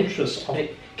 in the interests of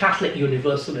Catholic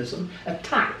universalism,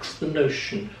 attacks the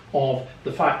notion of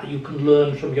the fact that you can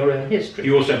learn from your own history.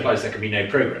 He also implies there can be no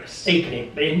progress.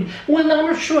 Well, I'm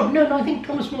not sure. No, I think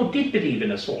Thomas More did believe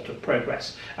in a sort of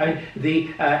progress. I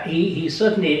mean, he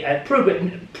certainly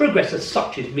progress as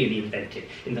such is really invented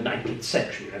in the 19th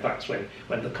century. That's when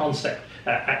the concept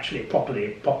actually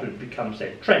properly becomes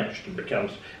entrenched and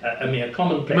becomes a mere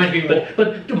commonplace.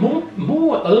 But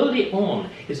more early on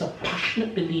is a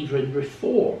passionate believer in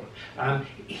reform.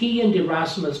 He and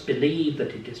Erasmus believed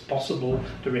that it is possible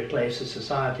to replace a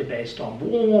society based on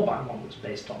war by one that's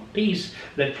based on peace,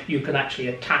 that you can actually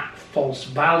attack false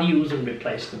values and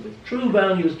replace them with true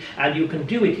values, and you can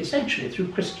do it essentially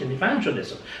through Christian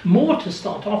evangelism. More, to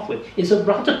start off with, is a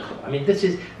radical. I mean, this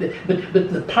is but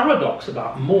the paradox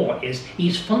about More is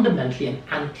he's fundamentally an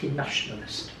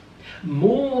anti-nationalist.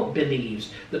 More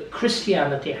believes that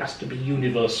Christianity has to be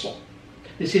universal.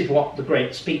 This is what the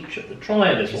great speech at the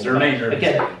trial is all about.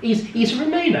 Again, he's a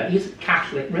Remainer. He's a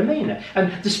Catholic Remainer,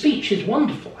 and the speech is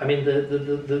wonderful. I mean,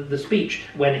 the speech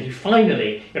when he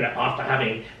finally, after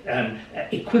having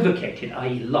equivocated,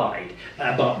 i.e., lied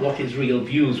about what his real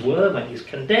views were, when he's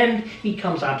condemned, he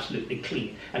comes absolutely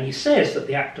clean, and he says that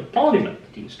the Act of Parliament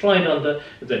that he's tried under,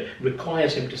 that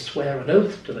requires him to swear an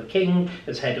oath to the King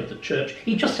as head of the Church,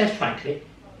 he just says frankly,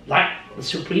 like the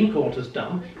Supreme Court has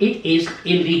done, it is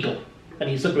illegal. And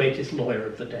he's the greatest lawyer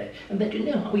of the day. And then do you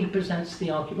know how he presents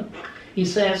the argument? He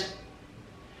says,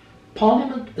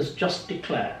 Parliament has just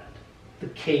declared the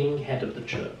King head of the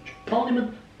Church.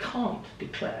 Parliament can't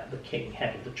declare the King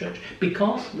head of the Church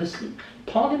because, listen,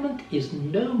 Parliament is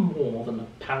no more than a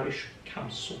parish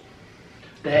council.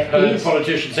 I've heard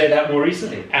politicians say that more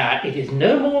recently. It is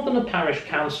no more than a parish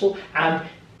council, and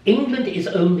England is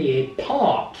only a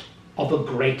part of a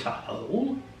greater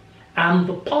whole, and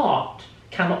the part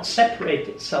cannot separate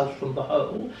itself from the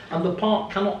whole, and the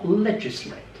part cannot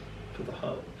legislate for the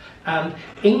whole. And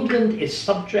England is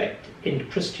subject, in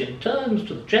Christian terms,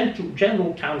 to the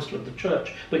General Council of the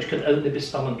Church, which can only be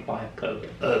summoned by a pope.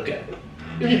 Ergo.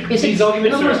 These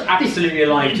arguments are absolutely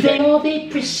alive today. They are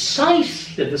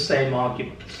precisely the same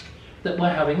arguments that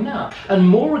we're having now. And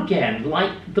More again,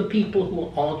 like the people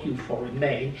who argue for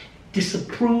Remain,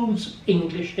 disapproves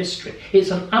English history.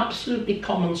 It's an absolutely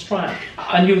common strand.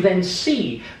 And you then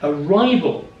see a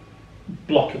rival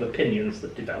block of opinions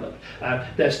that develop.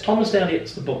 There's Thomas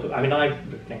Eliot's The Book of... I mean, I've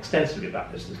written extensively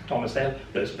about this. There's Thomas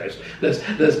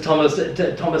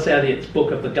Eliot's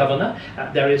Book of the Governor.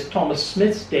 There is Thomas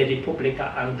Smith's De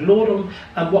Republica Anglorum.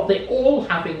 And what they all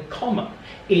have in common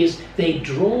is they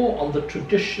draw on the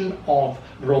tradition of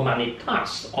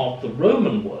Romanitas, of the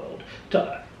Roman world,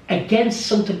 against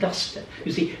St. Augustine.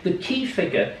 You see, the key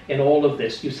figure in all of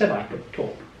this, you said I could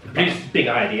talk about big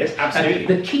ideas. Absolutely.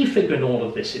 The key figure in all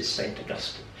of this is St.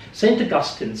 Augustine. St.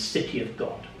 Augustine's City of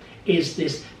God is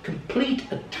this complete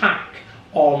attack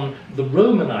on the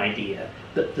Roman idea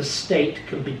that the state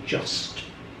can be just.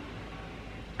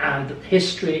 And the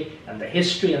history and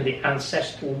the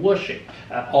ancestral worship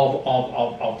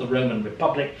of the Roman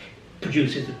Republic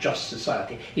produces a just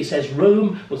society. He says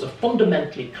Rome was a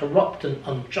fundamentally corrupt and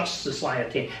unjust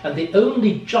society, and the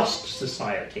only just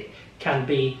society can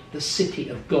be the city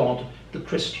of God, the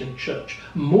Christian Church.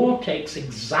 More takes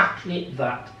exactly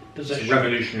that position. It's a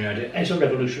revolutionary idea. It's a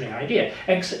revolutionary idea,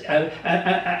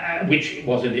 which it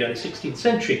was in the early 16th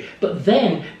century. But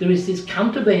then there is this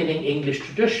countervailing English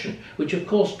tradition, which of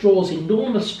course draws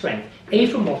enormous strength, A,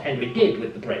 from what Henry did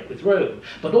with the break with Rome,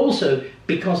 but also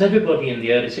because everybody in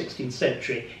the early 16th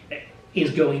century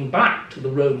is going back to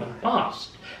the Roman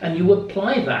past. And you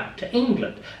apply that to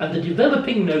England, and the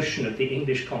developing notion of the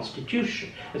English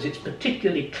Constitution, as it's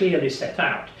particularly clearly set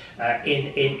out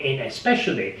in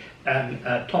especially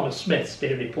Thomas Smith's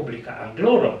De Republica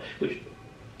Anglorum, which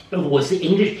was the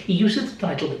English, he uses the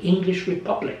title the English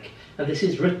Republic, and this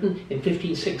is written in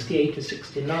 1568 to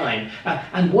 69.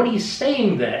 And what he's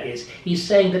saying there is, he's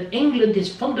saying that England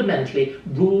is fundamentally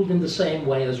ruled in the same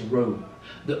way as Rome,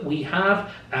 that we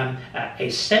have a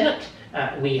Senate,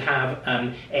 we have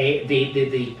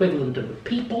the equivalent of a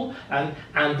people, and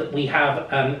that we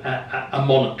have a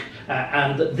monarch,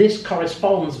 and that this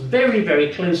corresponds very,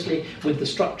 very closely with the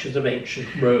structures of ancient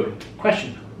Rome.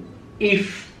 Question: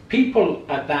 if people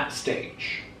at that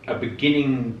stage are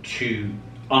beginning to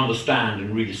understand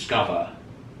and rediscover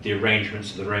the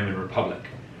arrangements of the Roman Republic,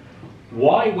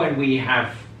 why, when we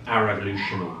have our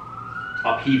revolution or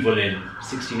upheaval in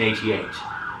 1688,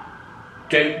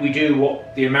 don't we do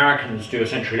what the Americans do a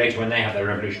century later when they have their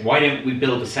revolution? Why don't we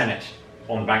build a Senate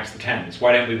on the banks of the Thames?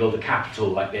 Why don't we build a capital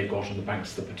like they've got on the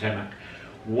banks of the Potomac?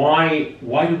 Why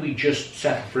do we just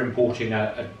settle for importing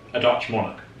a Dutch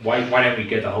monarch? Why don't we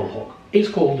go the whole hog? It's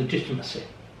called legitimacy.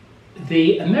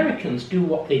 the Americans do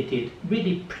what they did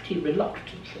really pretty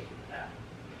reluctantly.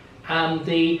 And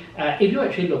if you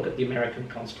actually look at the American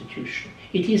Constitution,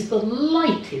 it is the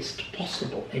lightest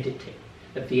possible editing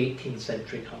of the 18th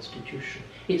century Constitution.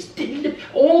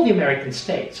 All the American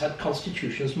states had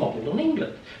constitutions modelled on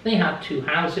England. They had two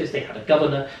houses, they had a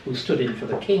governor who stood in for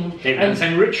the king. They had the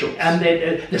same rituals. And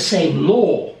the same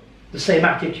law, the same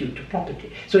attitude to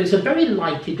property. So it's a very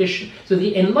light edition. So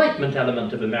the Enlightenment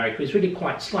element of America is really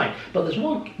quite slight. But there's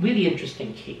one really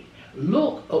interesting key.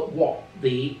 Look at what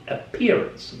the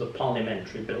appearance of the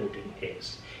parliamentary building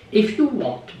is. If you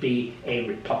want to be a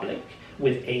republic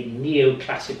with a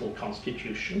neoclassical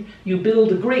constitution, you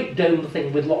build a great dome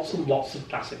thing with lots and lots of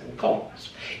classical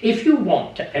columns. If you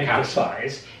want to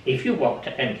emphasize,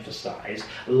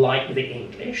 like the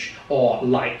English, or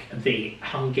like the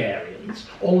Hungarians,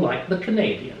 or like the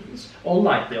Canadians, or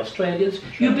like the Australians,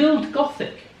 you build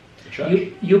Gothic.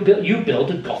 You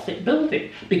build a Gothic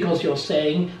building, because you're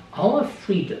saying our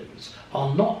freedoms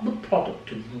are not the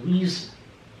product of reason,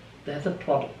 they're the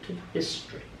product of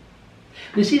history.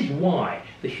 This is why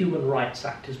the Human Rights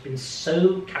Act has been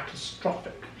so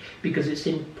catastrophic, because it's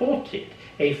imported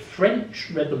a French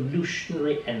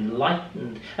revolutionary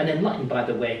enlightened, and enlightened, by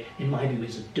the way, in my view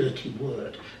is a dirty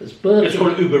word. It's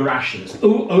called uber-rationalism.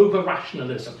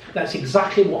 Over-rationalism. That's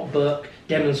exactly what Burke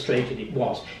demonstrated it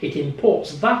was. It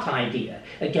imports that idea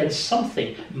against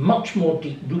something much more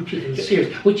deep-rooted and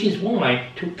serious, which is why,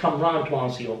 to come round to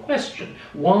answer your question,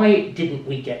 why didn't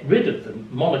we get rid of the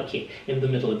monarchy in the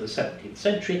middle of the 17th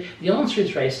century? The answer is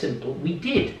very simple. We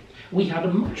did. We had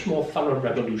a much more thorough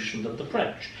revolution than the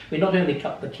French. We not only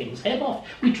cut the king's head off,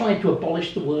 we tried to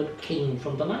abolish the word king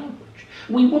from the language.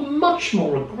 We were much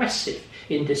more aggressive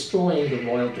in destroying the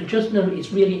royal...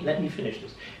 let me finish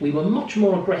this. We were much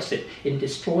more aggressive in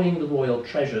destroying the royal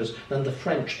treasures than the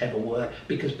French ever were,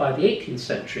 because by the 18th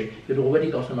century, you'd already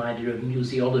got an idea of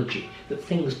museology, that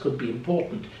things could be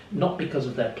important, not because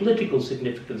of their political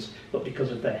significance, but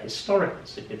because of their historical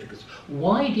significance.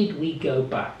 Why did we go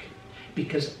back?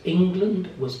 Because England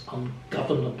was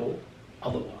ungovernable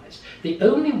otherwise. The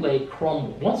only way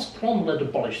once Cromwell had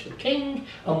abolished the king,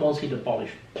 and once he'd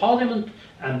abolished Parliament,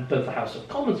 and both the House of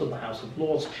Commons and the House of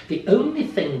Lords, the only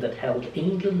thing that held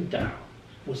England down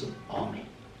was an army.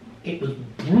 It was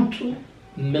brutal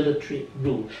military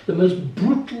rule. The most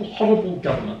brutal, horrible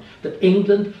government that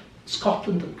England,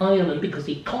 Scotland and Ireland, because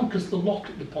he conquers the lot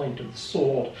at the point of the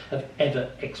sword, have ever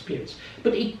experienced.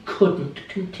 But it couldn't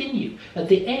continue. At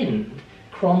the end,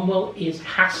 Cromwell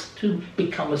has to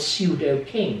become a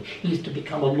pseudo-king. He's to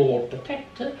become a Lord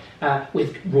Protector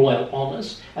with royal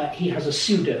honours. He has a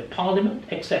pseudo-parliament,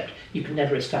 except you can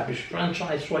never establish a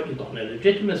franchise for it, you've got no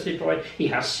legitimacy for it. He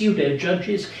has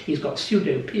pseudo-judges, he's got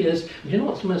pseudo-peers. And you know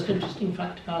what's the most interesting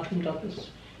fact about him, Douglas?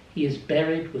 He is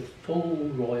buried with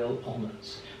full royal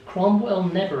honours. Cromwell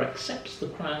never accepts the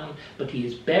crown, but he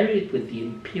is buried with the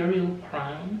imperial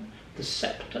crown, the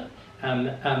sceptre,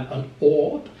 an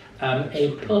orb,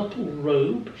 a purple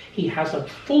robe. He has a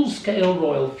full-scale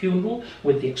royal funeral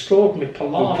with the extraordinary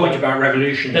palaver. The point about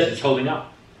revolution is it's holding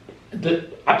up.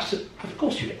 Of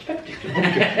course you'd expect it to,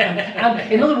 wouldn't you?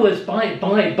 And in other words, by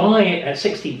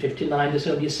 1659, there's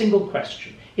only a single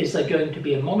question. Is there going to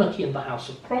be a monarchy in the House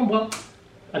of Cromwell?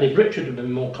 And if Richard had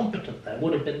been more competent, there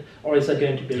would have been. Or is there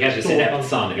going to be a restored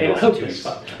son?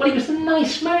 Well, he was a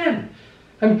nice man.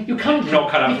 And you can't not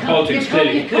cut out for politics,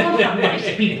 clearly. You can't have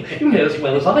nice people. You know as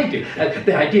well as I do.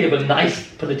 The idea of a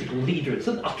nice political leader, it's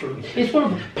an utter. It's one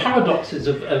of the paradoxes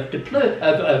of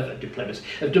diplomacy,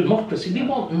 of democracy. We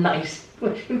want nice.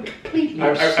 Completely.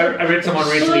 I read someone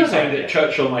recently saying that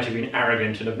Churchill might have been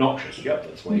arrogant and obnoxious. Yep,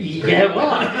 that's why.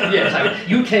 Yes.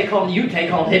 You take on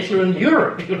Hitler and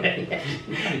Europe.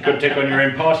 You could take on your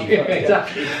own party. Yeah,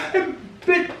 exactly.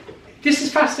 But this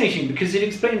is fascinating because it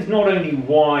explains not only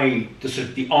why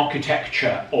the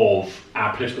architecture of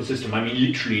our political system, I mean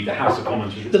literally the House of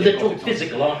Commons, the literal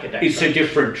physical architecture, is so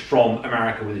different from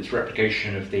America with its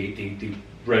replication of the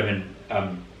Roman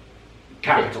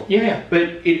capital. Yeah. But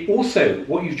it also,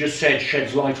 what you just said,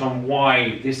 sheds light on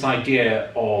why this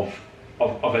idea of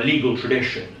a legal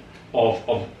tradition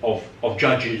of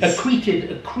judges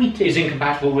acquitted is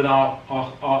incompatible with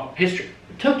our history.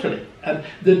 Totally.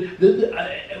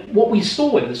 What we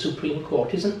saw in the Supreme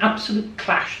Court is an absolute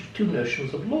clash of two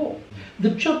notions of law. The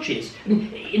judges,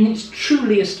 and it's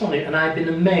truly astonishing, and I've been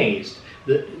amazed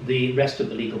that the rest of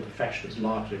the legal profession has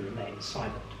largely remained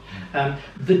silent.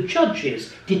 The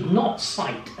judges did not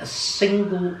cite a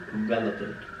single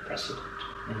relevant precedent.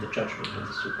 in the judgment of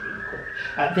the Supreme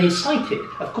Court. They cited,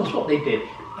 of course, what they did.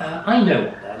 I know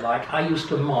what they're like. I used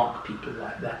to mark people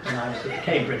like that when I was at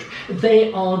Cambridge.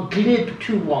 They are glib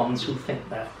to ones who think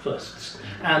they're firsts.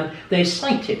 And they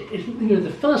cited, the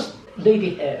first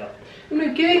Lady Hale,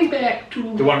 going back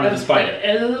to... The one with the spider.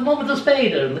 The one with the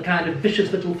spider and the kind of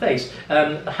vicious little face,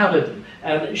 Howden.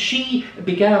 She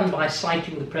began by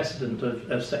citing the precedent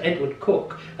of Sir Edward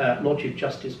Coke, Lord Chief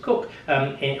Justice Coke,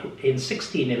 in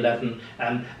 1611,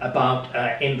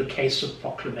 about, in the case of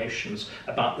proclamations,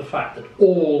 about the fact that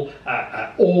all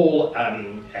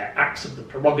acts of the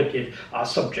prerogative are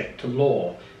subject to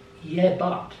law. Yeah,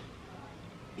 but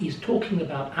he's talking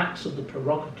about acts of the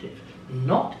prerogative,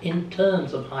 not in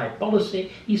terms of high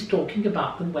policy. He's talking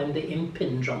about them when they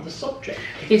impinge on the subject.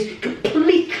 It's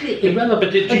completely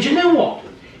irrelevant. And do you know what?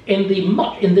 In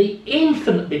the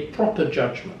infinitely proper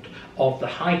judgment of the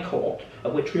High Court,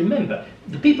 of which, remember,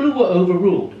 the people who were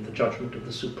overruled in the judgment of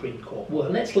the Supreme Court were,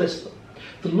 let's list them,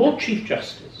 the Lord Chief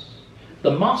Justice,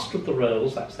 the Master of the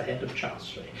Rolls, that's the head of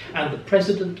Chancery, and the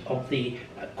President of the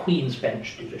Queen's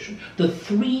Bench Division, the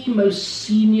three most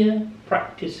senior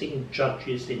practicing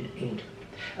judges in England.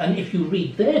 And if you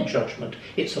read their judgment,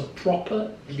 it's a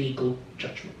proper legal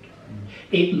judgment.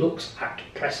 It looks at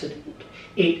precedent.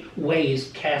 It weighs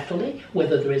carefully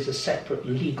whether there is a separate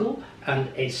legal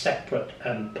and a separate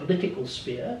political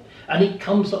sphere, and it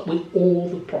comes up with all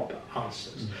the proper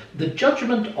answers. The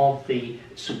judgment of the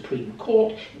Supreme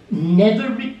Court never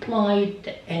replied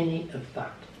to any of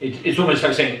that. It's almost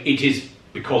like saying it is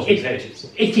because we say it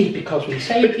is. It is because we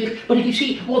say it is, but you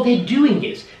see, what they're doing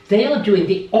is, they are doing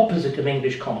the opposite of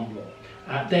English common law.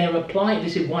 They are applying,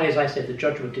 this is why, as I said, the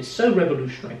judgment is so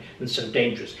revolutionary and so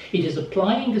dangerous. It is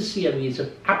applying a series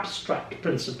of abstract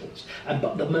principles,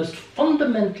 but the most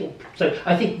fundamental, so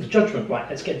I think the judgment, right,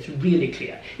 let's get it really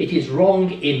clear, it is wrong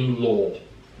in law.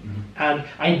 And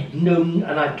I know,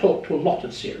 and I've talked to a lot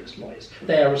of serious lawyers,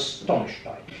 they are astonished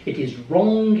by it. It is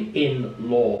wrong in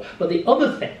law. But the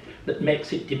other thing that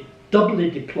makes it doubly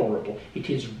deplorable, it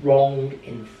is wrong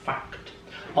in fact.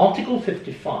 Article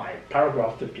 55,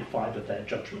 paragraph 55 of their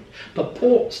judgment,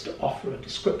 purports to offer a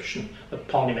description of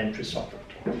parliamentary sovereignty.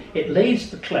 It lays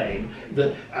the claim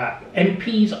that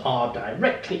MPs are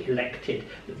directly elected,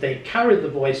 that they carry the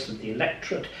voice of the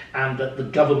electorate, and that the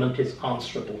government is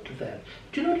answerable to them.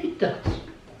 Do you know what it does?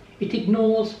 It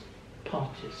ignores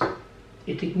parties.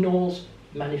 It ignores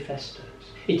manifestos.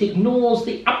 It ignores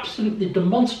the absolutely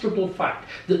demonstrable fact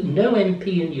that no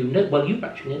MP, and you've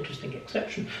actually an interesting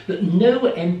exception, that no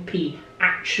MP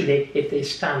actually, if they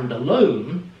stand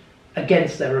alone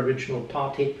against their original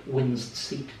party, wins the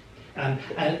seat. And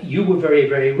you were very,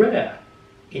 very rare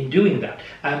in doing that.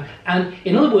 And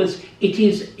in other words, it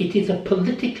is a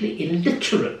politically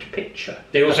illiterate picture.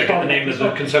 They also get the name of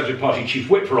the Conservative Party chief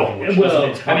whip wrong, which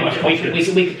but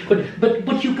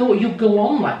you go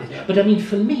on like this. But I mean,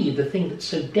 for me, the thing that's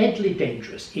so deadly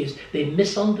dangerous is they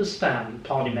misunderstand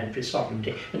parliamentary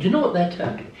sovereignty. And do you know what they're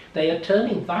turning? They are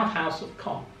turning that House of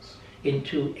Commons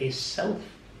into a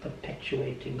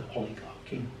self-perpetuating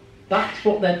oligarchy. That's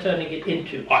what they're turning it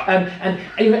into. And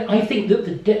I think that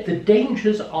the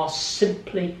dangers are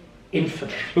simply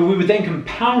infinite. But we would then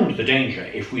compound the danger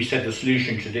if we said the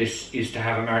solution to this is to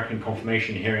have American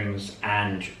confirmation hearings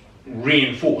and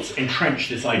entrench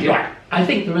this idea. Right. I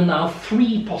think there are now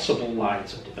three possible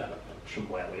lines of development from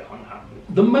where we are now.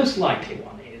 The most likely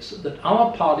one is that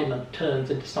our parliament turns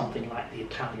into something like the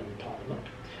Italian parliament,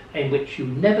 in which you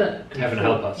never... Heaven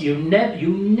help us. You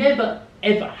never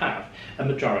ever have a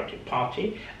majority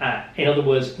party. In other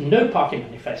words, no party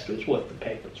manifesto is worth the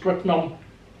paper it's written on,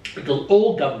 because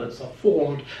all governments are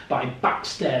formed by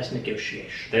backstairs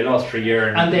negotiation. They last for a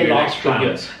year and they last for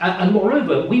years. And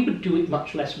moreover, we would do it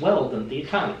much less well than the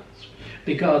Italians,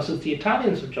 because as the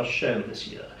Italians have just shown this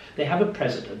year, they have a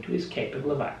president who is capable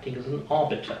of acting as an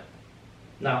arbiter.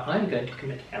 Now, I'm going to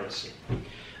commit heresy.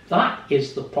 That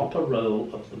is the proper role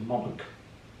of the monarch.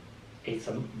 It's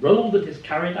a role that is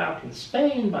carried out in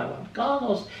Spain by Juan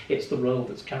Carlos. It's the role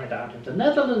that's carried out in the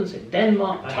Netherlands, in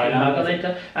Denmark,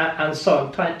 Thailand, and so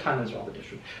on. Thailand's rather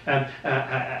different.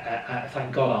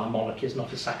 Thank God our monarch is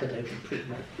not a sacerdotal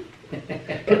treatment.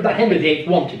 But Henry VIII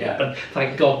wanted it, but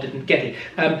thank God didn't get it.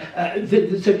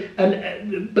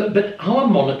 But our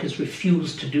monarch has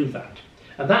refused to do that.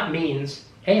 And that means,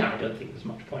 I don't think there's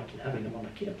much point in having a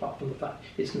monarchy, apart from the fact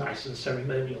it's nice and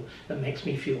ceremonial and makes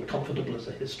me feel comfortable as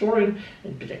a historian,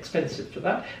 and a bit expensive for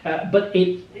that. But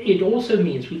it also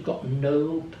means we've got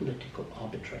no political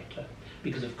arbitrator.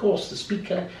 because of course the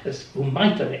Speaker, who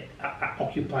might have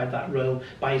occupied that role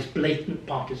by his blatant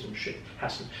partisanship,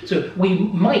 hasn't. So we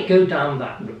might go down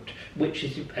that route, which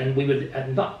is, and we would,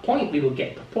 at that point we will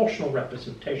get proportional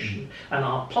representation, and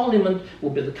our Parliament will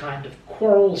be the kind of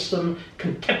quarrelsome,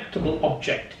 contemptible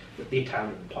object that the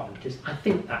Italian Parliament is. I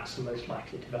think that's the most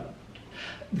likely development.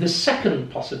 The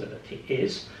second possibility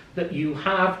is that you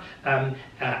have, and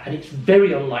it's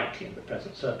very unlikely in the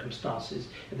present circumstances,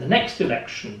 in the next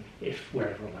election, if we're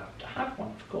ever allowed to have one,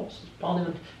 of course, as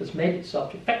Parliament has made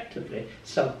itself effectively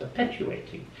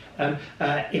self-perpetuating,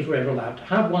 if we're ever allowed to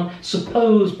have one,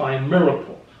 suppose by a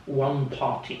miracle one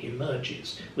party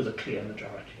emerges with a clear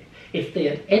majority. If they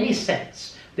had any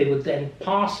sense, they would then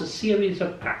pass a series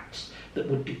of acts that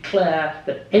would declare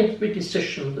that every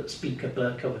decision that Speaker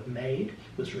Bercow had made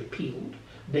was repealed.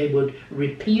 They would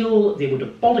repeal, they would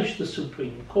abolish the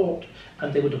Supreme Court,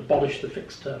 and they would abolish the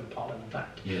Fixed Term Parliament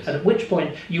Act. Yes. And at which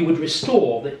point you would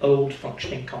restore the old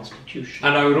functioning constitution.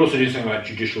 And I would also do something about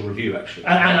judicial review, actually.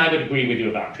 And I would agree with you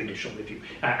about judicial review.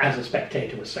 As a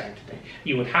spectator was saying today,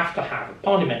 you would have to have a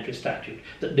parliamentary statute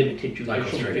that limited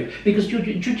judicial review. Because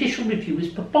judicial review is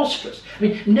preposterous. I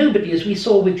mean, nobody, as we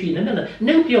saw with Gina Miller,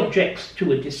 nobody objects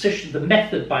to a decision, the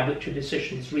method by which a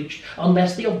decision is reached,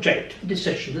 unless they object to the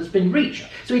decision that's been reached.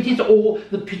 So it is all,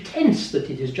 the pretense that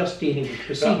it is just dealing with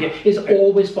procedure is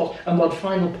always false. And one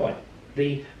final point,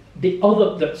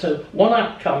 so one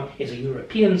outcome is a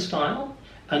European style,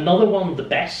 another one, the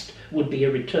best, would be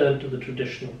a return to the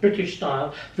traditional British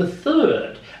style. The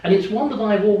third, and it's one that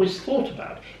I've always thought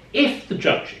about, if the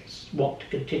judges want to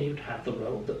continue to have the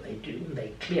role that they do, and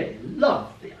they clearly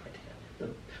love the idea,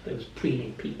 those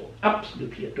preening people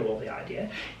absolutely adore the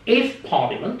idea, if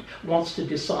Parliament wants to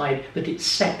decide that it's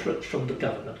separate from the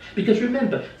government, because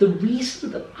remember, the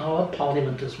reason that our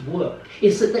Parliament has worked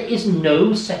is that there is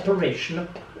no separation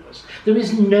of powers. There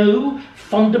is no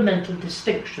fundamental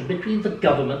distinction between the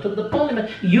government and the Parliament.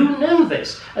 You know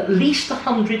this. At least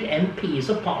 100 MPs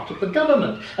are part of the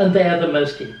government, and they are the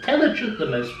most intelligent, the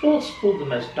most forceful, the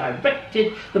most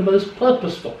directed, the most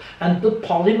purposeful. And the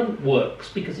Parliament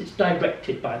works because it's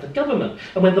directed by the government.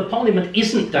 And when the Parliament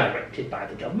isn't directed by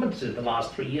the government, as in the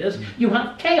last 3 years, you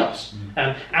have chaos.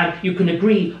 And you can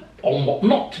agree on what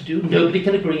not to do. Nobody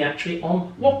can agree actually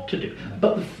on what to do.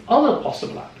 But the other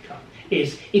possible outcome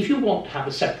is if you want to have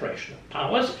a separation of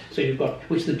powers, so you've got,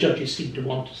 which the judges seem to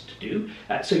want us to do,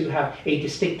 so you have a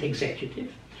distinct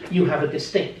executive, you have a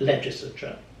distinct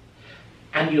legislature,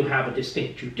 and you have a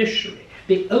distinct judiciary.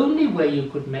 The only way you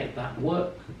could make that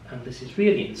work, and this is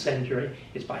really incendiary,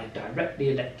 is by a directly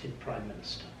elected Prime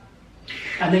Minister.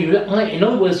 And then in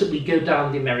other words, that we go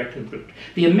down the American route.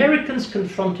 The Americans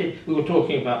confronted, we were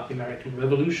talking about the American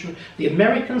Revolution, the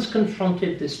Americans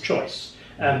confronted this choice.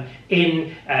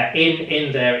 In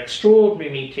their extraordinary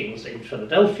meetings in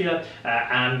Philadelphia,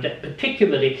 and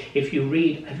particularly if you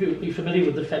read, are you familiar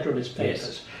with the Federalist Papers?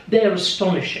 Yes. They're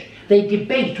astonishing. They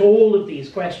debate all of these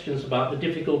questions about the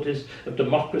difficulties of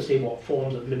democracy, what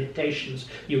forms of limitations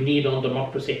you need on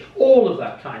democracy, all of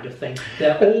that kind of thing.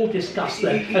 They're all discussed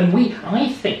there. And I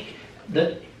think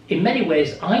that in many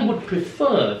ways I would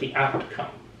prefer the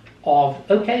outcome of,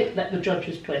 okay, let the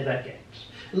judges play their games.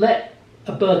 Let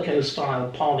a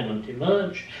Bercow-style parliament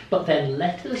emerge, but then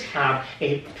let us have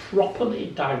a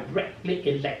properly, directly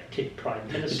elected Prime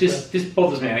Minister. This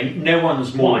bothers me. I mean, no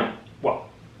one's more... Why? Well,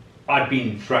 I've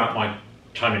been, throughout my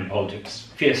time in politics,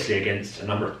 fiercely against a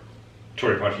number of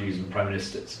Tory party leaders and Prime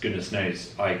Ministers. Goodness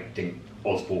knows, I think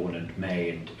Osborne and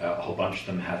May and a whole bunch of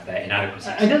them have their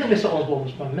inadequacies. I don't think Mr Osborne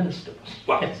was Prime Minister.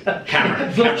 Well,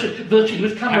 Cameron. Virtually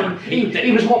with Cameron.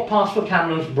 He was what passed for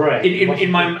Cameron's brain. In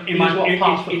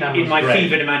my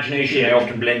fevered imagination, they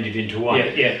often blended into one.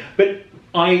 Yeah. But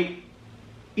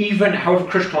however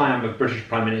critical I am of British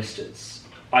Prime Ministers,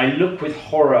 I look with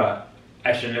horror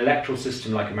at an electoral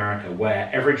system like America, where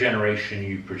every generation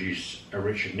you produce a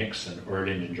Richard Nixon or a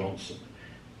Lyndon Johnson,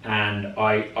 and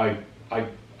I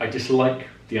dislike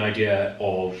the idea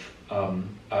of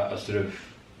a sort of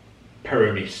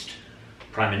Peronist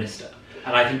Prime Minister.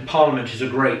 And I think Parliament is a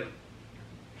great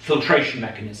filtration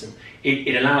mechanism.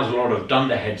 It allows a lot of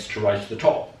dunderheads to rise to the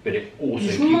top, but it also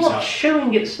it's keeps not out...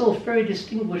 showing itself very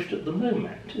distinguished at the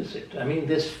moment, is it? I mean,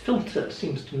 this filter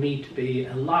seems to me to be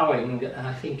allowing,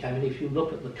 if you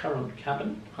look at the current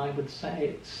cabinet, I would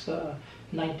say it's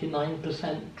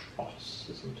 99% dross,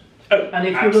 isn't it? Oh, and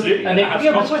if absolutely.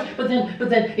 you look, but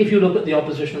then if you look at the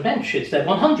opposition benches, they're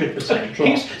 100%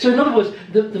 drops. So in other words,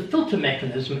 the filter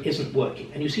mechanism isn't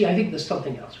working. And you see, I think there's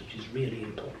something else which is really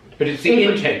important. But it's the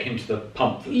intake into the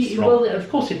pump that's wrong. Well, of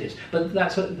course it is, but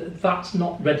that's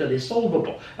not readily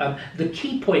solvable. The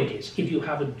key point is, if you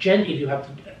have a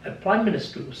prime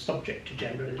minister who was subject to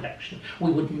general election,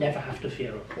 we would never have to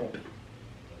fear a Corbyn.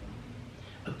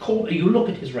 You look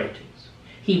at his ratings;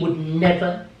 he would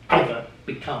never ever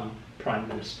become prime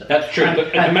minister. That's true.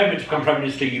 But at the moment to become prime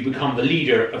minister, you become the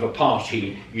leader of a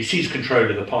party. You seize control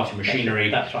of the party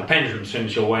machinery. That's right. The pendulum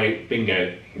swings your way.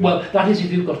 Bingo. Well, that is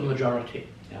if you've got a majority.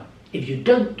 Yeah. If you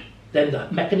don't, then the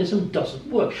mechanism doesn't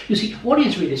work. You see, what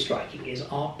is really striking is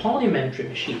our parliamentary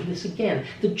machine. This again,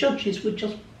 the judges were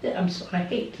just, I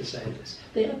hate to say this,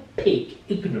 they are pig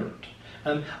ignorant.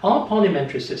 Our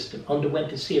parliamentary system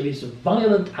underwent a series of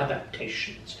violent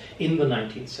adaptations in the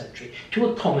 19th century to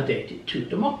accommodate it to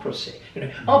democracy.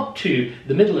 Up to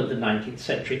the middle of the 19th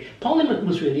century, Parliament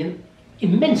was really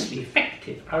immensely effective.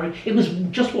 It was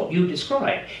just what you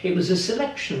described. It was a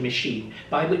selection machine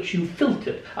by which you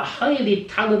filtered a highly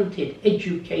talented,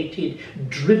 educated,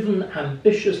 driven,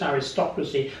 ambitious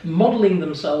aristocracy, modelling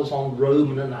themselves on Rome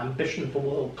and an ambition for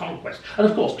world conquest, and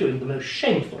of course doing the most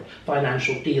shameful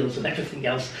financial deals and everything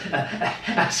else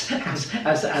as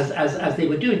they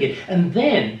were doing it. And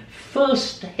then,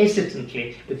 first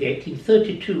hesitantly with the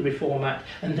 1832 Reform Act,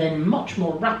 and then much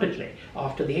more rapidly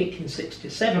after the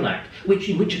 1867 Act,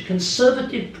 in which a Conservative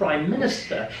Prime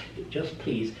Minister, just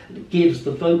please, gives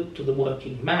the vote to the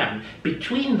working man.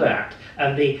 Between that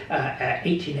and the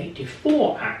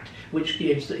 1884 Act, which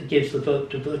gives the vote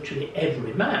to virtually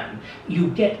every man, you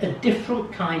get a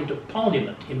different kind of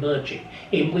parliament emerging,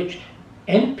 in which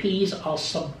MPs are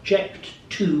subject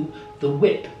to the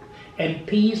whip.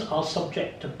 MPs are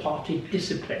subject to party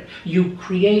discipline. You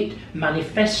create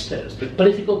manifestos.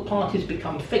 Political parties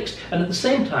become fixed. And at the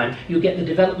same time, you get the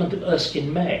development of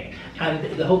Erskine May. And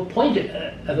the whole point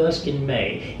of Erskine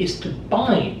May is to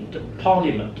bind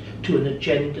Parliament to an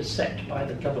agenda set by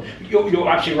the government. You're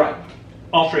absolutely right.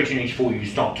 After 1884, you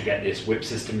start to get this whip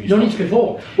system. No, it's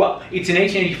before. Well, it's in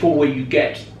 1884 where you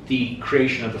get the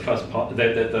creation of the first part,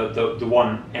 the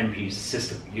one MP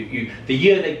system. The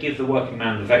year they give the working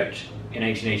man the vote in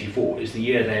 1884 is the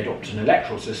year they adopt an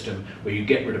electoral system where you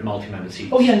get rid of multi-member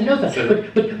seats. Oh yeah, I know that. So the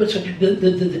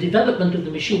development of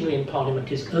the machinery in Parliament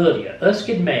is earlier.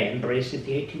 Erskine May embraces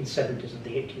the 1870s and the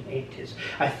 1880s.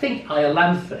 I think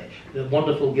Iolanthe, the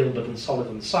wonderful Gilbert and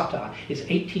Sullivan satire, is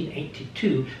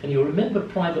 1882, and you'll remember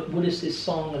Private Willis's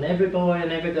song, and every boy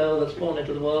and every girl that's born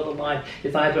into the world alive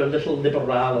is either a little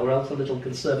liberal or else a little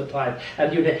conservative,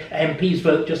 and MPs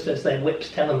vote just as their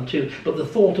whips tell them to, but the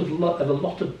thought of a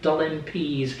lot of dull MPs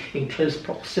in close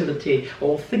proximity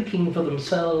or thinking for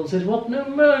themselves is what no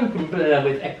man can bear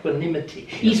with equanimity.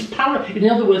 In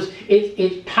other words,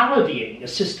 it's parodying a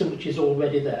system which is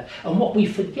already there. And what we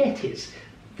forget is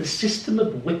the system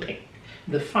of whipping,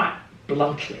 the fact,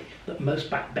 bluntly, that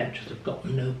most backbenchers have got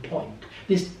no point.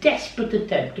 This desperate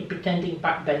attempt at pretending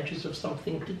backbenchers have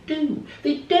something to do.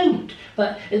 They don't.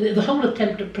 The whole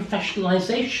attempt at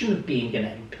professionalisation of being an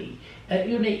MP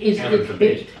heaven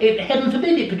forbid. Heaven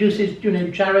forbid it produces,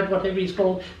 Jared, whatever he's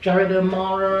called, Jared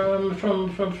O'Mara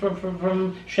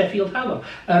from Sheffield Hallam.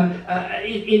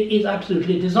 It is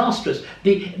absolutely disastrous.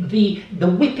 The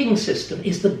whipping system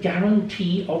is the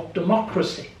guarantee of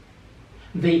democracy.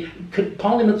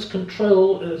 Parliament's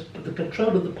control, the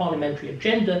control of the parliamentary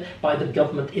agenda by the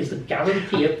government is the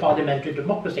guarantee of parliamentary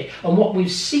democracy. And what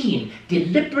we've seen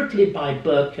deliberately by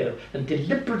Bercow and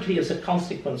deliberately as a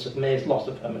consequence of May's loss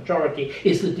of her majority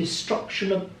is the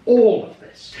destruction of all of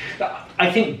this. I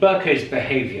think Bercow's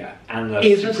behaviour and the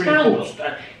is Supreme Court.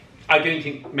 I don't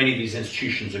think many of these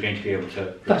institutions are going to be able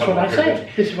to. That's what I said.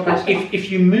 This is what I said. If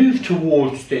you move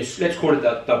towards this, let's call it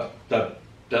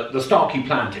the Starkey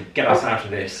plan to get us out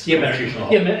of this constitutional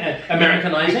hole.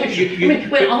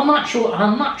 Americanisation. Our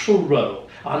natural role,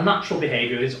 our natural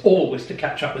behaviour is always to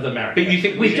catch up with America. But you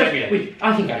think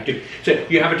I think I do. So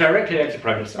you have a directly elected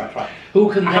Prime Minister, right? Who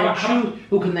can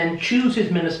then choose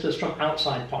his ministers from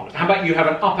outside Parliament. How about you have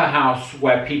an upper house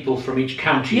where people from each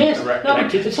county are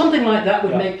elected? Something like that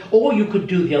would make. Or you could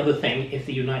do the other thing if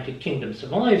the United Kingdom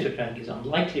survives, which I think is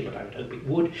unlikely, but I would hope it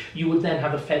would. You would then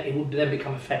have it would then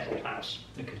become a federal house.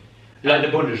 Okay. Like the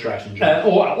Bundesrat in Germany.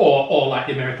 Or like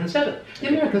the American Senate. The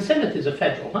American Senate is a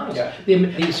federal house. Yeah.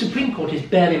 The Supreme Court is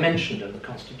barely mentioned in the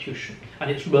Constitution,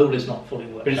 and its role is not fully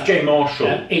worked out. But it's Jane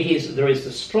Marshall. There is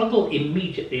the struggle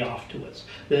immediately afterwards,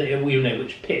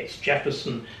 which pits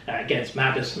Jefferson against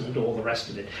Madison and all the rest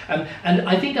of it. And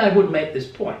I think I would make this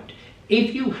point.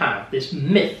 if you have this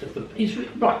myth of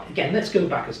right, again, let's go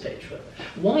back a stage further.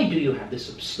 Why do you have this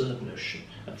absurd notion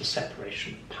of the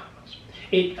separation of powers?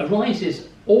 It arises,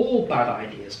 all bad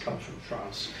ideas come from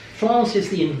France. France is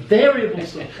the invariable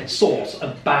source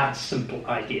of bad, simple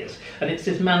ideas. And it's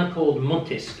this man called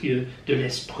Montesquieu de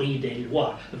l'esprit des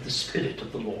lois, of the spirit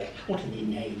of the law. What an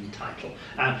inane title.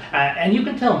 And you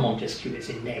can tell Montesquieu is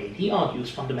inane. He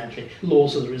argues fundamentally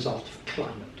laws are the result of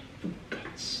climate. For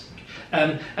God's sake.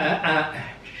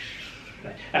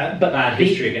 But bad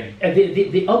history again.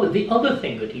 The other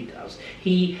thing that he does,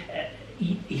 he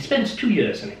spends 2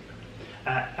 years in England.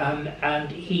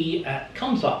 And he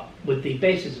comes up with the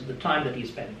basis of the time that he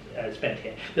spent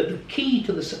here, that the key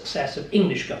to the success of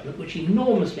English government, which he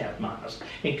enormously admires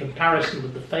in comparison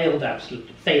with the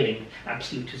failing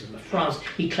absolutism of France,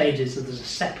 he claims is that there's a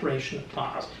separation of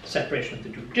powers, separation of the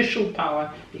judicial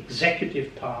power, the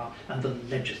executive power, and the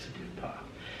legislative power.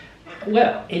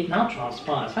 Well, it now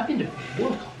transpires, I've been doing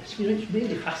work on this, it's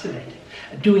really fascinating,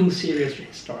 doing serious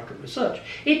historical research.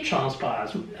 It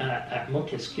transpires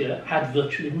Montesquieu had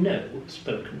virtually no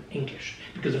spoken English,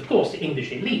 because of course the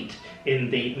English elite in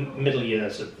the middle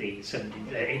years of the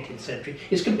 18th century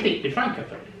is completely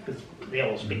francophone, because they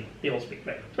all speak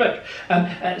great French.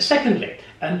 Secondly,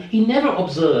 he never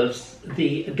observes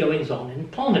the goings on in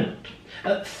Parliament.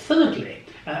 Thirdly,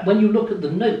 when you look at the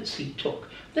notes he took,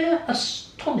 they're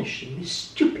astonishingly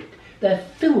stupid. They're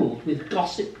filled with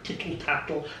gossip,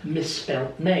 tittle-tattle,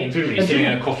 misspelt names. Presumably sitting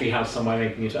in a coffee house somewhere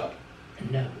making it up.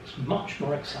 No, it's much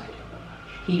more exciting than that.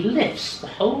 He lifts the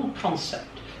whole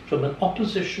concept from an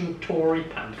opposition Tory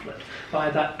pamphlet by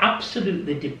that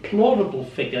absolutely deplorable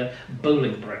figure,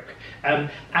 Bolingbroke.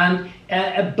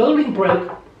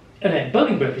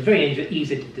 Bolingbroke is very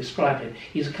easy to describe him.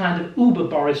 He's a kind of uber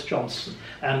Boris Johnson.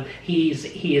 He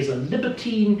is a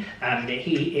libertine, and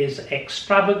he is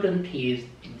extravagant, he is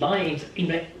lying,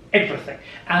 everything.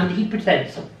 And he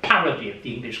presents a parody of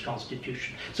the English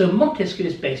Constitution. So Montesquieu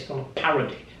is based on a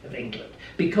parody of England.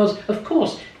 Because, of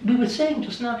course, we were saying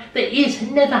just now,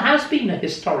 never has been a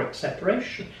historic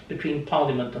separation between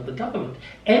Parliament and the government.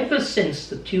 Ever since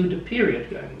the Tudor period,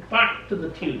 going back to the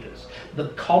Tudors, the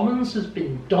Commons has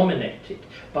been dominated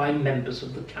by members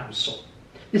of the Council.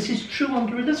 This is true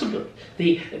under Elizabeth.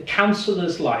 The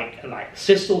councillors like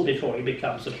Cecil before he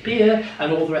becomes a peer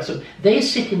and all the rest of them, they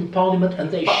sit in Parliament and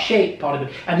they shape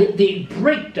Parliament. And the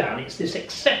breakdown, it's this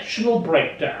exceptional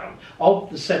breakdown of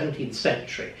the 17th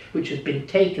century, which has been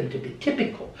taken to be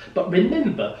typical. But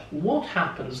remember, what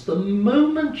happens the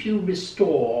moment you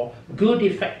restore good,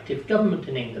 effective government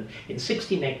in England in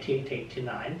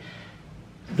 1688-89,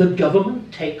 the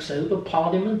government takes over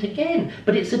Parliament again.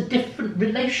 But it's a different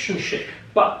relationship.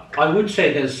 But I would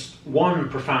say there's one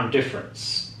profound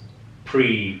difference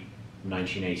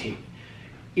pre-1918.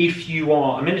 If you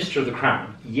are a Minister of the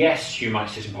Crown, yes, you might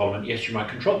sit in Parliament, yes, you might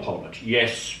control Parliament,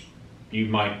 yes, you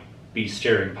might be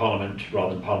steering Parliament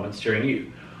rather than Parliament steering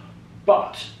you.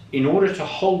 But in order to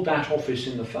hold that office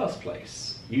in the first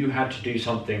place, you had to do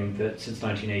something that since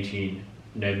 1918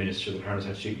 no Minister of the Crown has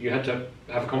had to do. You had to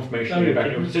have a confirmation back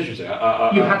in your constituency. You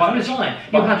had to resign.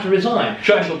 You had to resign.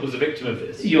 Churchill was a victim of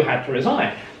this. You had to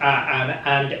resign.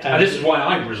 And this is why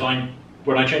I resigned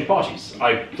when I changed parties.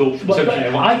 I thought from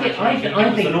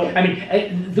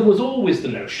 1701 there was always the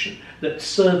notion that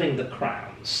serving the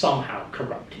Crown somehow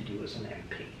corrupted you as an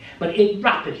MP. But it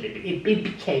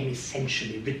became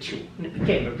essentially ritual, and it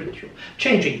became a ritual.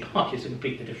 Changing parties is a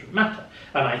completely different matter.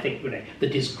 And I think the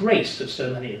disgrace of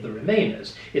so many of the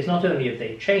Remainers is not only have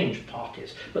they changed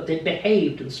parties, but they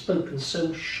behaved and spoken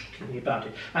so shockingly about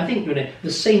it. I think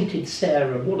the sainted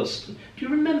Sarah Wollaston, do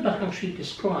you remember how she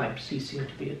described ceasing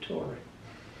to be a Tory?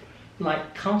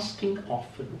 Like casting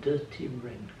off a dirty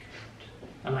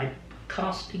raincoat.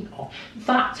 Casting off.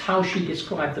 That's how she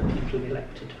described the people who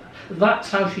elected her. That's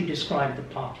how she described the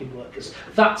party workers.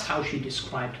 That's how she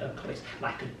described her colleagues,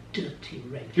 like a dirty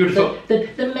rain.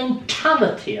 The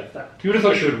mentality of that. You would have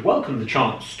thought she would welcome the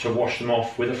chance to wash them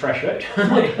off with a fresh vote.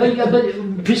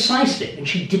 But precisely, and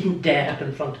she didn't dare to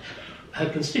confront her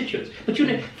constituents. But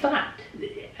that.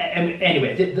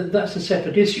 Anyway, that's a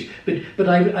separate issue. But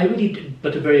I really,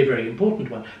 but a very, very important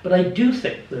one. But I do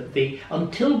think that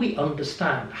until we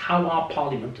understand how our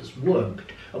Parliament has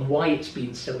worked and why it's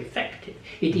been so effective,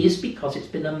 it is because it's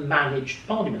been a managed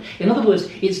Parliament. In other words,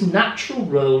 its natural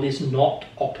role is not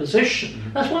opposition.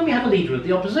 Mm-hmm. That's why we have a leader of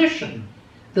the opposition.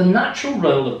 The natural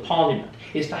role of Parliament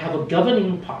is to have a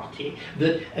governing party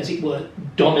that, as it were,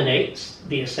 dominates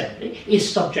the Assembly,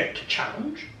 is subject to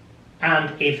challenge.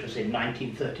 And if, as in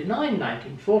 1939,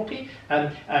 1940,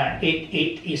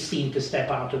 it is seen to step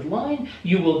out of line,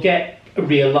 you will get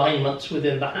realignments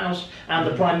within the House, and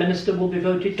the Prime Minister will be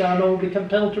voted down or will be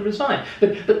compelled to resign.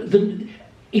 But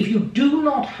if you do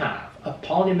not have a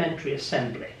parliamentary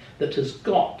assembly that has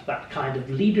got that kind of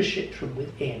leadership from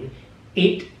within,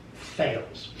 it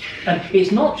fails. And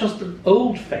it's not just the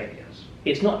old failures,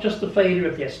 it's not just the failure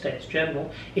of the Estates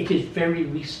General, it is very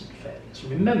recent failures.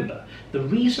 Remember, the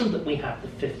reason that we have the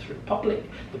Fifth Republic,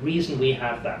 the reason we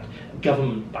have that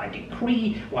government by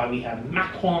decree, why we have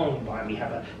Macron, why we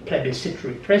have a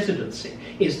plebiscitary presidency,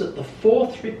 is that the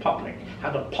Fourth Republic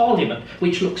had a parliament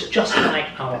which looks just like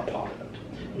our parliament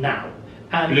now.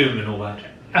 And Bloom and all that.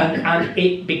 And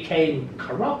it became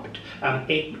corrupt,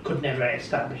 it could never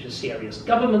establish a serious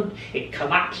government, it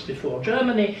collapsed before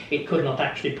Germany, it could not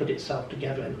actually put itself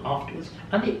together afterwards,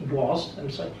 and it was,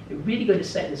 I'm sorry, I'm really going to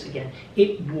say this again,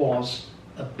 it was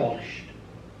abolished.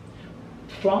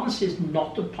 France is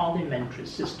not a parliamentary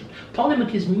system.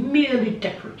 Parliament is merely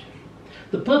decorative.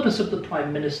 The purpose of the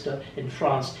Prime Minister in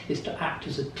France is to act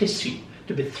as a tissue,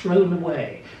 to be thrown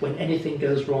away when anything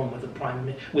goes wrong with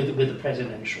the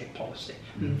presidential policy.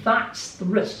 And that's the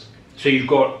risk. So you've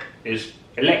got his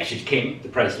elected king, the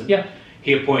president. Yeah.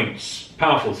 He appoints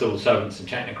powerful civil servants and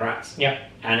technocrats. Yeah.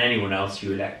 And anyone else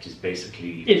you elect is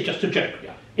basically... It's just a joke.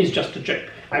 Yeah. It's just a joke.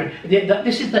 I mean,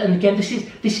 this is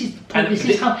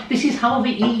how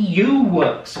the EU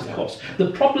works, of course.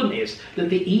 The problem is that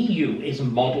the EU is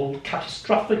modelled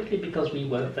catastrophically because we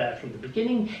weren't there from the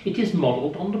beginning. It is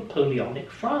modelled on Napoleonic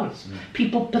France.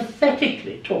 People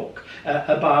pathetically talk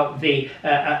about the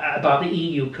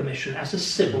EU Commission as a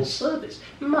civil service.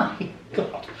 My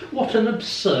God, what an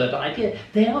absurd idea!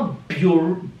 They are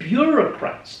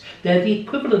bureaucrats. They're the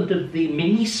equivalent of the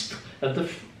ministre of the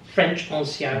French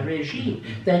Ancien Regime.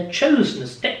 They're chosen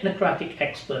as technocratic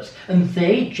experts and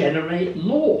they generate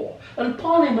law. And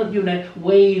Parliament, you know,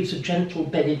 waves a gentle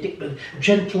benediction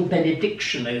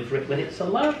over it when it's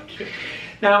allowed to.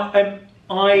 Now,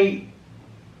 I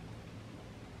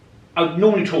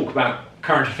normally talk about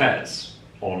current affairs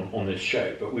on this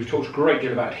show, but we've talked a great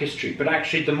deal about history. But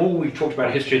actually, the more we've talked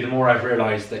about history, the more I've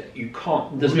realised that you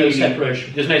can't... There's no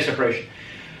separation. There's no separation.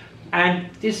 And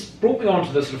this brought me on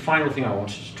to the sort of final thing I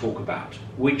wanted to talk about,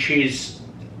 which is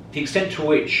the extent to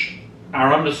which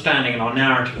our understanding and our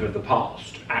narrative of the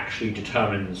past actually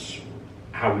determines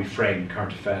how we frame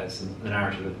current affairs and the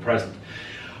narrative of the present.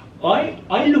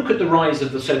 I look at the rise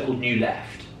of the so-called New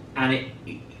Left, and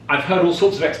I've heard all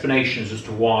sorts of explanations as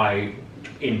to why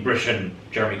in Britain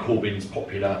Jeremy Corbyn's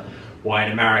popular, why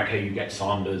in America you get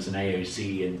Sanders and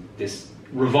AOC and this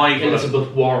revival Elizabeth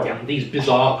Warren, these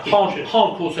bizarre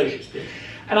hardcore socialists.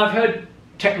 And I've heard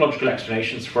technological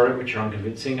explanations for it, which are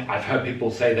unconvincing. I've heard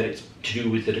people say that it's to do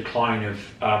with the decline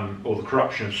of, or the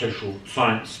corruption of social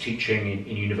science teaching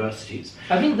in universities.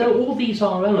 I think that all these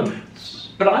are elements.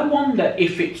 But I wonder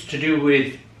if it's to do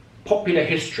with popular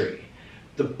history.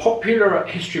 The popular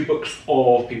history books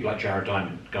of people like Jared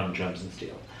Diamond, Gun, Germs and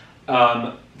Steel.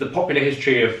 The popular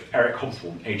history of Eric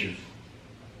Hobsbawm, Age of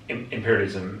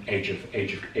Imperialism, Age of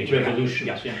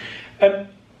Revolutions. Yeah.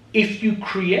 If you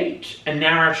create a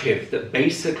narrative that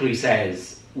basically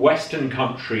says Western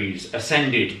countries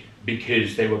ascended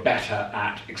because they were better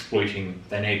at exploiting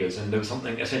their neighbours, and there was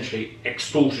something essentially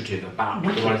extortative about the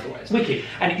rise of the West. Wicked.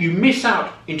 And you miss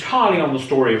out entirely on the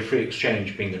story of free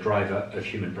exchange being the driver of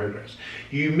human progress.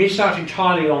 You miss out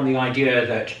entirely on the idea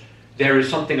that there is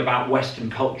something about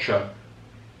Western culture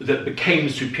that became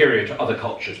superior to other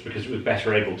cultures because it was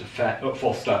better able to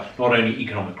foster not only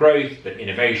economic growth, but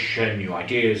innovation, new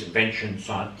ideas, invention,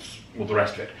 science, all the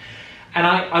rest of it. And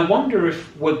I wonder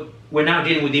if we're now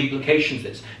dealing with the implications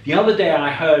of this. The other day I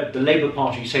heard the Labour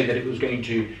Party say that it was going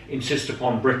to insist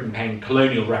upon Britain paying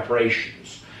colonial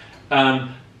reparations.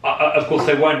 Of course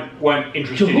they weren't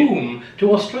interested in... To whom?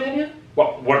 To Australia?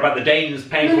 What about the Danes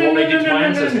paying for what they did to my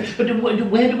ancestors? But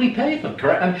where do we pay them?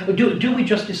 Correct. Do we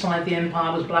just decide the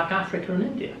empire was Black Africa and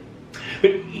India?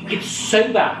 But it's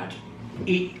so bad,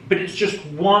 but it's just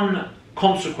one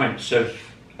consequence of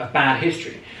bad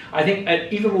history. I think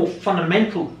an even more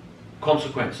fundamental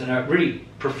consequence and a really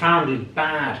profoundly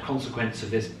bad consequence of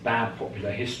this bad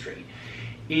popular history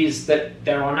is that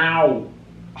there are now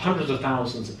hundreds of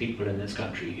thousands of people in this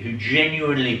country who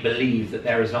genuinely believe that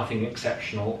there is nothing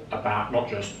exceptional about not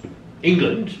just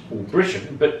England or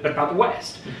Britain, but about the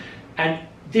West. And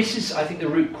this is, I think, the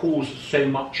root cause of so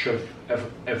much of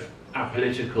our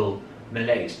political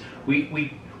malaise.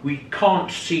 We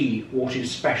can't see what is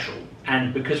special,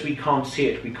 and because we can't see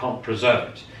it, we can't preserve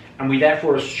it. and we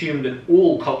therefore assume that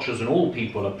all cultures and all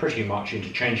people are pretty much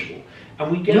interchangeable,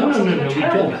 and we get No, ourselves no, in no, a no, we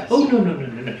terrible don't. mess. Oh,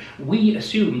 no. We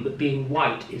assume that being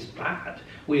white is bad.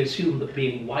 We assume that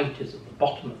being white is at the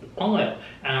bottom of the pile,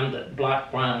 and that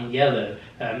black, brown, yellow,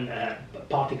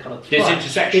 party-coloured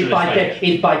stripes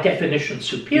is by definition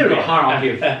superior. You've got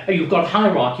hierarchy you've got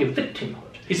hierarchy of victimhood.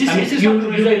 Is this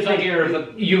Rousseau's idea of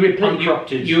the you replace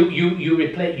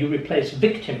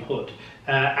victimhood,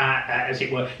 as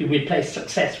it were. You replace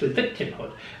success with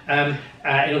victimhood. In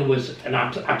other words, an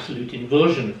absolute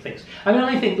inversion of things. I mean,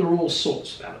 I think there are all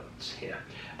sorts of elements here.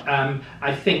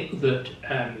 I think that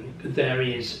there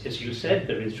is, as you said,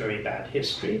 there is very bad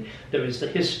history. There is the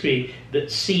history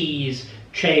that sees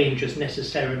change as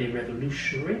necessarily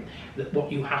revolutionary, that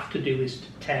what you have to do is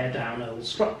to tear down old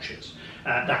structures.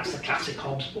 That's the classic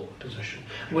Hobsbawm position.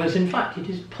 Whereas in fact it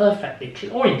is perfectly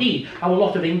clear, or indeed how a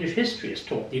lot of English history is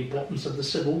taught, the importance of the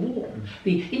Civil War.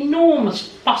 The enormous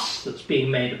fuss that's being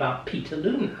made about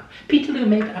Peterloo now. Peterloo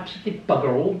made absolutely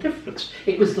bugger all difference.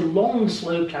 It was the long,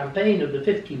 slow campaign of the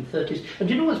 1530s, and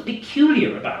do you know what's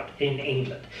peculiar about in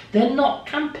England? They're not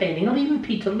campaigning, not even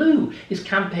Peterloo is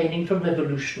campaigning for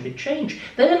revolutionary change.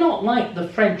 They're not like the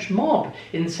French mob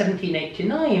in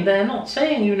 1789. They're not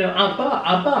saying, you know, Abba,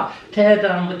 Abba, tear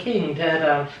down the king, tear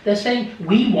down. They're saying,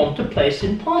 we want a place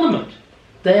in Parliament.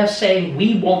 They're saying,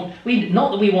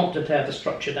 not that we want to tear the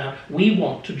structure down, we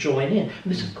want to join in.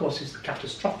 And this, of course, is the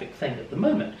catastrophic thing at the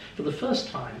moment. For the first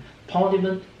time,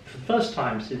 Parliament, for the first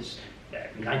time since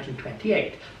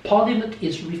 1928, Parliament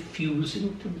is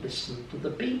refusing to listen to the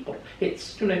people.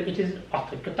 It's, you know, it is an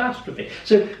utter catastrophe.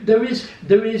 So there is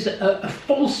a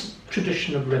false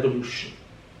tradition of revolution.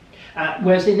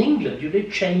 Whereas in England, you know,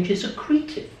 change is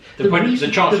accretive. The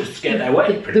chances to get their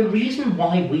way. The reason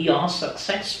why we are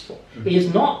successful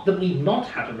is not that we've not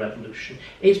had a revolution.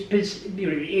 It's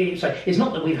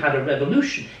not that we've had a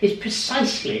revolution. It's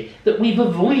precisely that we've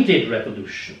avoided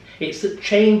revolution. It's that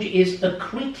change is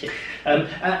accretive.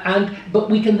 But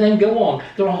we can then go on.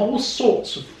 There are all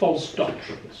sorts of false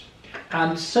doctrines.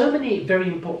 And so many very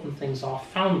important things are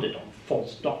founded on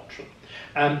false doctrine.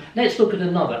 Let's look at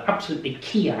another absolutely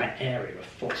key area of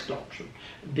false doctrine,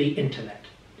 the internet.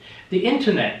 The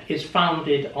internet is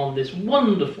founded on this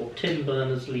wonderful Tim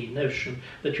Berners-Lee notion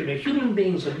that, you know, human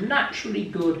beings are naturally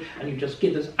good and you just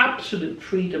give us absolute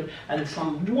freedom and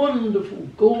some wonderful,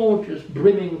 gorgeous,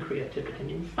 brimming creativity.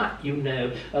 And in fact, you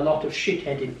know, a lot of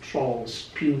shit-headed trolls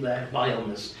spew their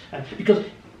vileness.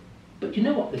 But you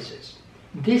know what this is?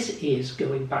 This is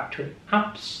going back to an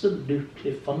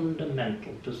absolutely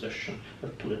fundamental position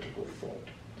of political thought.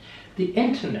 The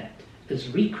internet has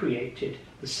recreated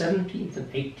the 17th and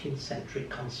 18th century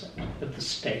concept of the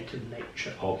state of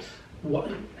nature. Let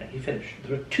me finish.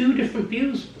 There are two different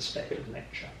views of the state of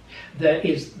nature. There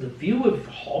is the view of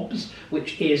Hobbes,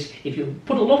 which is if you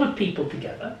put a lot of people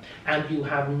together and you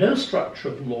have no structure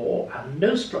of law and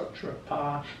no structure of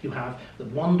power, you have the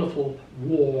wonderful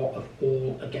war of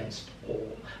all against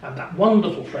all. And that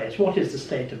wonderful phrase, what is the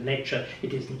state of nature?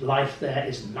 It is life there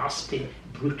is nasty,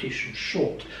 brutish and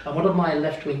short. And one of my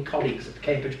left-wing colleagues at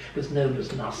Cambridge was known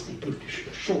as nasty, brutish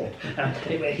and short.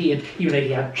 He had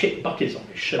chick butties on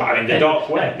his shirt. I mean, the dark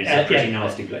web is a pretty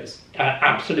nasty place.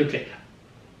 Absolutely.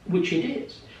 Which it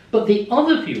is. But the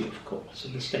other view, of course,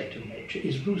 of the state of nature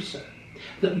is Rousseau,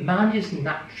 that man is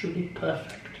naturally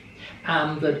perfect,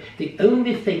 and that the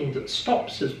only thing that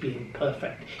stops us being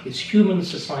perfect is human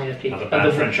society. Another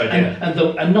bad French idea.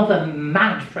 Another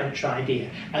mad French idea,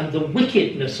 and the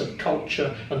wickedness of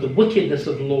culture, and the wickedness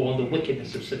of law, and the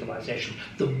wickedness of civilization.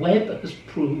 The web has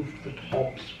proved that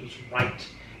Hobbes was right,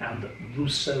 and that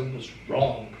Rousseau was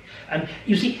wrong. And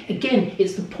you see, again,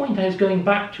 it's the point I was going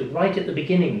back to right at the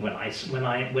beginning when I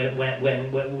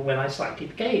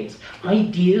cited Keynes.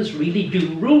 Ideas really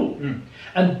do rule,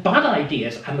 and bad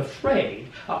ideas, I'm afraid,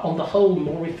 are on the whole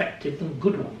more effective than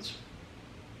good ones.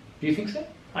 Do you think so?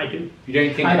 I do. You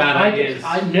don't think bad ideas?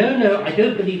 No, I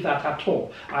don't believe that at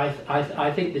all.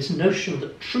 I think this notion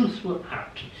that truth will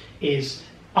out is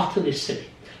utterly silly.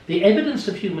 The evidence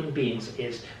of human beings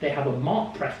is they have a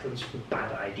marked preference for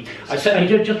bad ideas.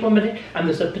 Just 1 minute, and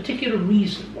there's a particular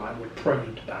reason why we're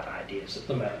prone to bad ideas at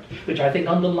the moment, which I think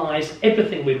underlies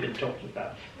everything we've been talking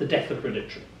about, the death of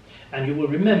religion. And you will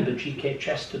remember G.K.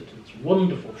 Chesterton's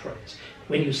wonderful phrase,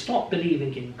 when you stop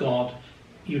believing in God,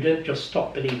 you don't just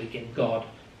stop believing in God,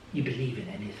 you believe in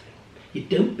anything. You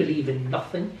don't believe in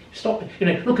nothing.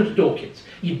 Look at Dawkins.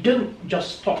 You don't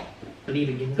just stop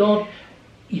believing in God,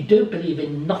 you don't believe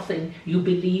in nothing, you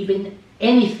believe in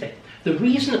anything. The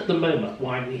reason at the moment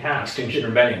why we have Extinction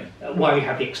Rebellion, why we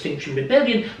have the Extinction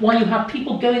Rebellion, why you have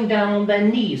people going down on their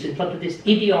knees in front of this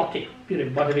idiotic,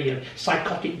 whatever,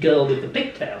 psychotic girl with the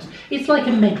pigtails. It's like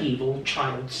a medieval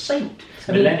child saint.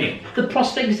 Millennium.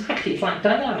 Exactly, it's like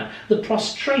Diana. The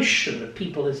prostration of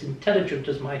people as intelligent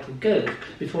as Michael Gove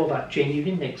before that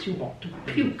genuinely makes you want to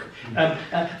puke.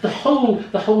 The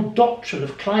whole doctrine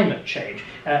of climate change,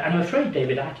 and I'm afraid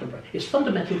David Attenborough, is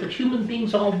fundamental that human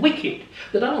beings are wicked.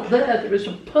 That out there is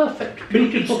a perfect,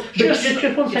 beautiful.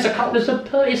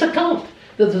 It's a cult.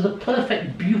 That there's a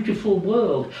perfect, beautiful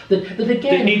world that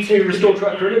again that needs to be restored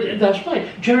to equilibrium. That's right.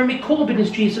 Jeremy Corbyn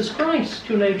is Jesus Christ.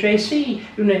 JC.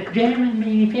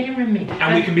 Jeremy.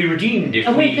 And we can be redeemed if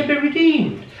we can be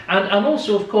redeemed. And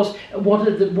also, of course, what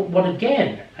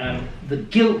again? The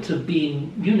guilt of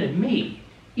being, me,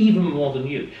 even more than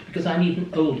you, because I'm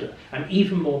even older. I'm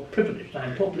even more privileged.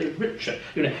 I'm probably richer.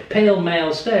 Pale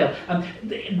male stale.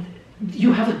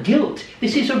 You have a guilt.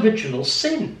 This is original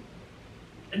sin.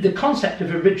 The concept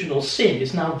of original sin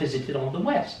is now visited on the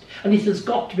West, and it has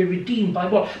got to be redeemed by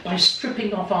what? By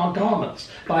stripping off our garments,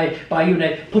 by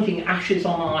putting ashes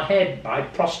on our head, by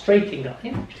prostrating our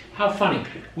image. How funny!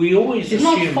 We always it's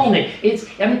assume... not funny.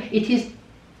 It is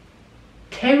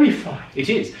terrifying. It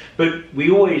is, but we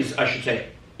always, I should say,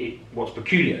 what's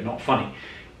peculiar, not funny,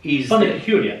 is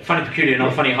peculiar. Funny, peculiar,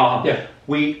 not funny, ha. Yeah.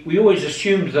 We always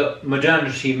assumed that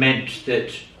modernity meant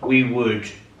that we would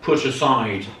put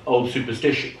aside old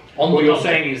superstition. What you're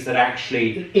saying is that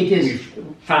actually we've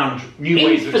found new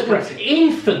ways of expressing it.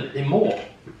 Infinitely more.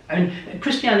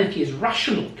 Christianity is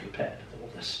rational compared with all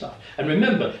this stuff. And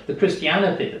remember, the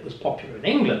Christianity that was popular in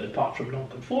England, apart from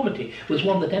nonconformity, was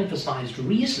one that emphasised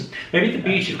reason. Maybe the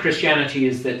beauty of Christianity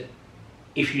is that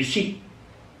if you seek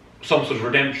some sort of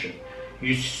redemption,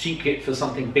 you seek it for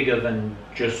something bigger than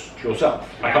just yourself.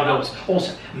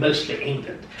 Also, mostly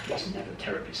England was never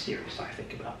terribly serious, I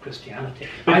think, about Christianity.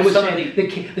 But I would say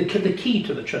the key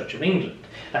to the Church of England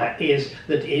is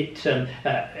that it,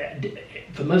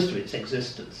 for most of its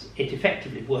existence, it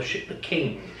effectively worshipped the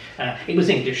king. It was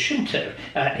English Shinto.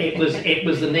 It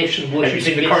was the nation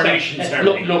worshipping the coronation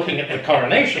ceremony. Looking at the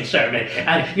coronation ceremony,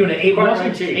 and it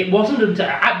wasn't until,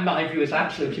 my view is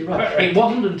absolutely right. It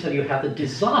wasn't until you had the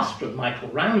disaster of Michael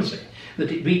Ramsey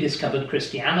that it rediscovered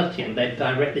Christianity and led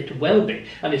directly to Welby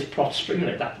and his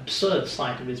that absurd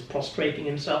sight of his prostrating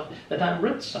himself at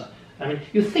Amritsar.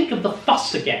 You think of the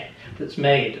fuss again that's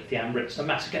made at the Amritsar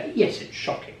massacre. Yes, it's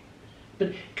shocking.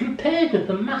 But compared with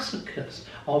the massacres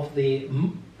of the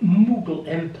Mughal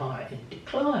Empire in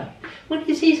decline, when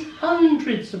it is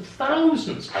hundreds of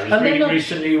thousands. I was reading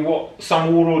recently what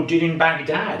some warlord did in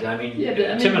Baghdad.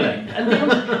 Timurlane.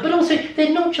 But also,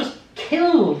 they're not just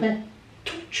killed, they're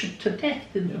tortured to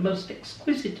death in the most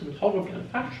exquisite and horrible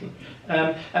fashion.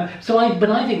 But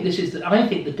I think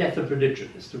the death of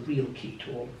religion is the real key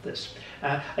to all of this.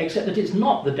 Except that it's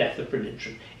not the death of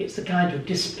religion; it's the kind of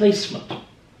displacement.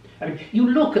 You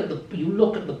look at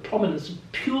the prominence of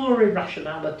pure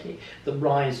irrationality, the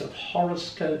rise of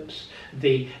horoscopes,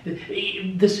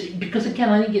 because again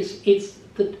I think it's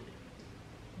that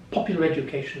popular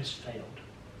education has failed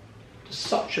to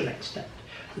such an extent.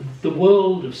 The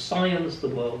world of science, the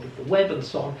world of the web, and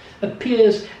so on,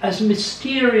 appears as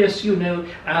mysterious,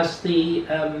 as the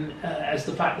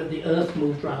fact that the Earth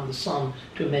moved around the sun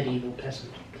to a medieval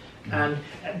peasant. And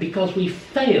because we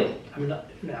failed,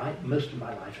 most of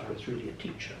my life I was really a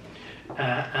teacher,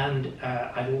 and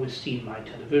I've always seen my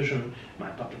television,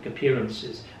 my public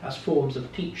appearances as forms of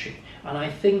teaching, and I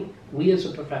think we as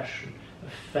a profession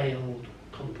have failed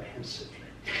comprehensively.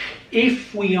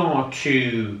 If we are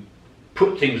to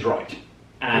put things right,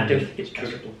 and I don't think it's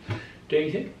possible. Don't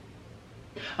you think?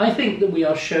 I think that we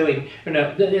are showing,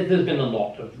 there's been a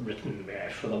lot of written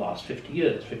for the last 50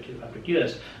 years, 100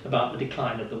 years, about the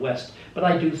decline of the West, but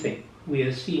I do think we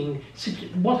are seeing,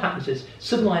 what happens is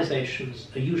civilizations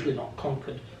are usually not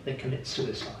conquered, they commit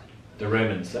suicide. The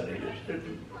Romans certainly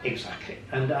did. Exactly,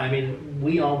 and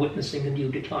we are witnessing a new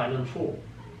decline and fall.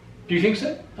 Do you think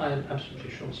so? I am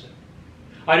absolutely sure so.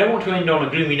 I don't want to end on a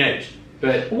gloomy note.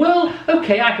 But well,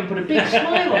 okay, I can put a big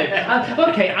smile on it.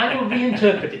 Okay, I will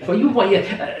reinterpret it for you,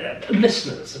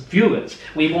 listeners, viewers.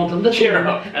 We want a little cheer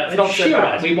up. Cheer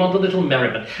up. We want a little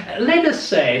merriment. Let us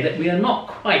say that we are not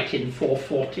quite in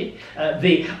 440.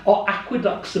 The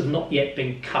aqueducts have not yet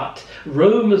been cut.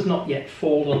 Rome has not yet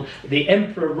fallen. The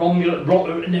Emperor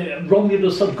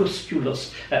Romulus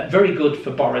Augustulus, very good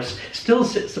for Boris, still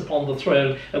sits upon the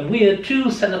throne, and we are two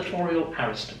senatorial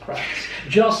aristocrats,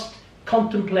 just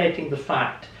contemplating the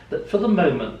fact that for the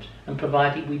moment, and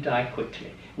provided we die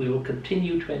quickly, we will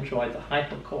continue to enjoy the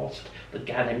hypercaust, the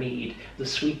Ganymede, the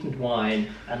sweetened wine,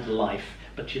 and life.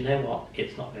 But you know what?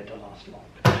 It's not going to last long.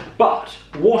 But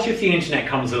what if the internet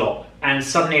comes along and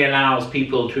suddenly allows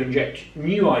people to inject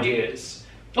new ideas?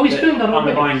 Oh, he's doing that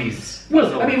undermine already. these.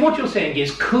 Well, I mean, what you're saying is,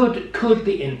 could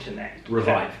the internet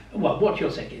revive? Well, what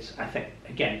you're saying is, I think,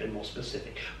 again, a bit more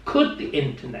specific. Could the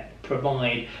internet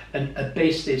provide a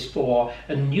basis for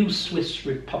a new Swiss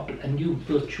republic, a new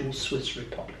virtual Swiss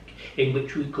republic, in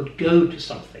which we could go to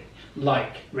something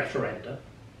like referenda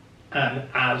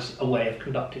as a way of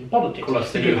conducting politics?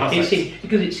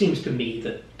 Because it seems to me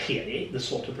that clearly the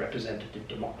sort of representative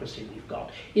democracy we've got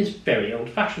is very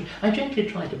old-fashioned. I gently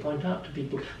try to point out to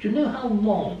people, do you know how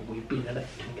long we've been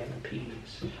electing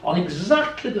MPs? On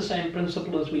exactly the same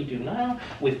principle as we do now,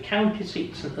 with county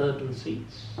seats and urban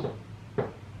seats.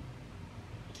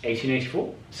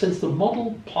 1884? Since the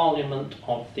model parliament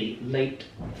of the late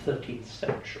 13th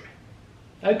century.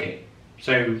 Okay.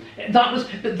 So that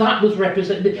was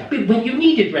representative. Yeah. But when you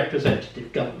needed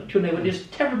representative government, it is a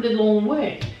terribly long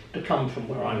way to come from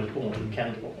where I was born in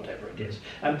Kendal or whatever it is.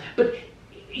 But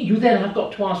you then have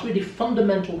got to ask really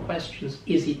fundamental questions: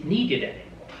 is it needed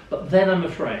anymore? But then I'm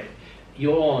afraid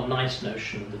your nice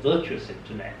notion of the virtuous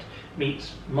internet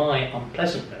meets my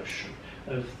unpleasant notion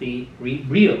of the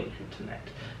real internet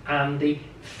and the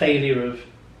failure of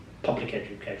public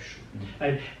education.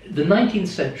 The 19th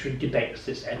century debates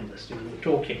this endlessly. We were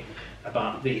talking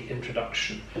about the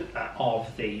introduction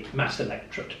of the mass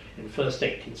electorate in first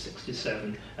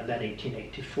 1867 and then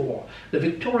 1884. The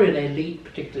Victorian elite,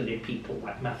 particularly people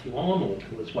like Matthew Arnold,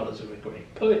 who as well as a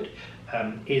great poet,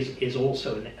 is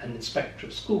also an inspector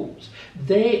of schools.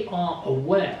 They are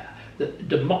aware that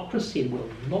democracy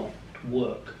will not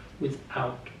work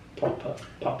without proper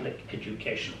public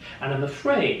education. And I'm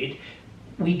afraid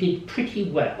we did pretty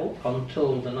well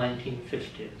until the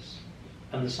 1950s,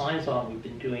 and the signs are we've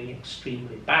been doing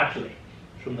extremely badly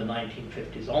from the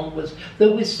 1950s onwards,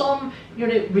 though with some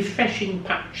refreshing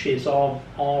patches of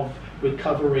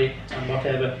recovery and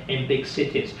whatever in big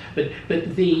cities. But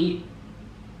the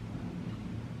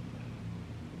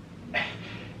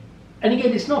and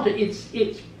again,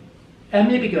 it's I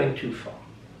may be going too far,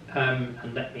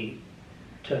 and let me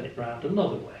turn it round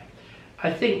another way.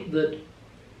 I think that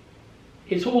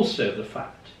it's also the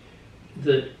fact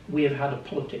that we have had a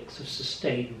politics of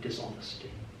sustained dishonesty.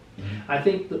 Mm-hmm. I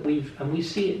think that we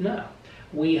see it now,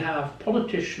 we have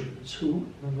politicians who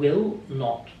will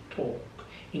not talk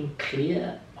in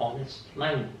clear, honest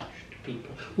language to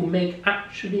people, who make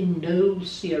actually no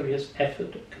serious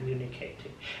effort at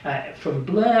communicating. From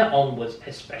Blair onwards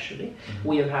especially, mm-hmm.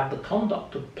 we have had the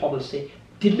conduct of policy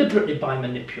deliberately by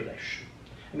manipulation.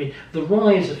 I mean, the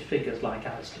rise of figures like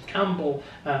Alistair Campbell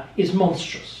is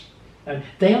monstrous.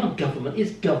 They are government,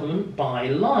 is government by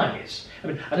lies. I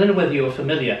mean, I don't know whether you're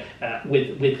familiar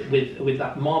with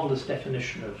that marvellous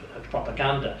definition of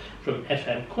propaganda from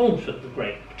F.M. Cornford, the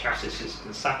great classicist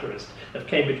and satirist of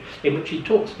Cambridge, in which he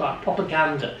talks about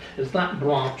propaganda as that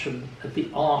branch of the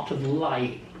art of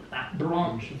lying. That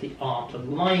branch of the art of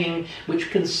lying, which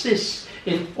consists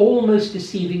in almost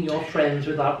deceiving your friends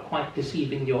without quite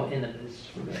deceiving your enemies.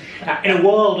 In a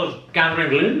world of gathering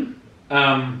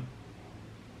gloom,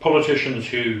 politicians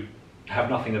who have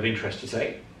nothing of interest to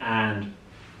say and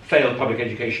failed public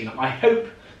education, I hope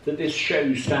that this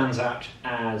show stands out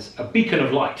as a beacon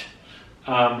of light,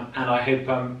 and I hope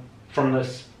from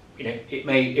this, it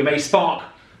may spark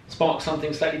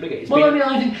something slightly bigger.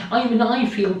 I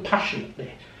feel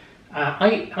passionately.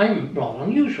 I'm rather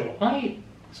unusual. I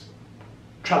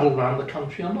travel around the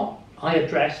country a lot. I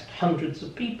addressed hundreds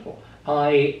of people.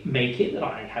 I make it that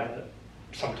I have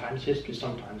sometimes history,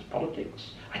 sometimes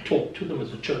politics. I talk to them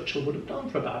as a Churchill would have done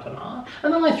for about an hour,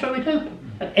 and then I throw it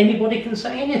open, and anybody can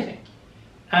say anything.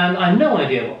 And I've no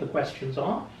idea what the questions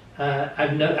are.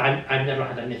 I've never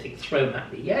had anything thrown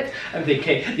at me yet, and the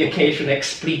occasional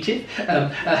expletive,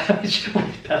 which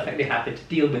I'm perfectly happy to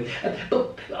deal with.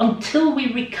 But until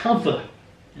we recover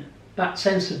that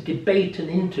sense of debate and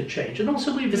interchange, and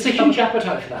also there's a huge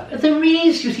appetite for that. There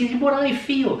is, you see, what I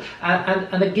feel,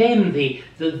 and again,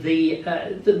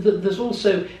 there's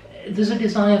also. There's a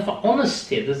desire for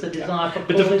honesty. There's a desire for.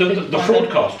 But the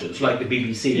fraudcasters, like the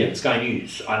BBC and Sky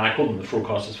News, and I call them the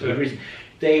fraudcasters for a reason.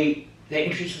 They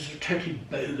introduce a sort of totally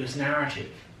bogus narrative.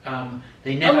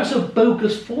 They never. And also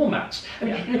bogus formats. I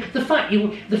mean,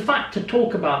 the fact to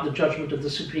talk about the judgment of the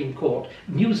Supreme Court,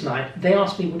 Newsnight, they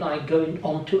asked me would I go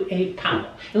onto a panel.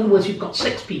 In other words, you've got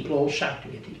 6 people all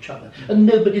shouting at each other, and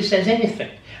nobody says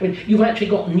anything. I mean, you've actually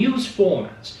got news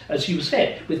formats, as you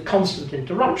said, with constant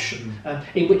interruption,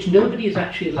 in which nobody is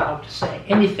actually allowed to say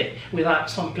anything without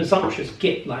some presumptuous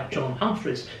git like John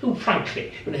Humphreys, who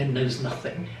frankly knows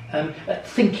nothing,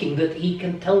 thinking that he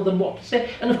can tell them what to say.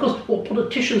 And of course, what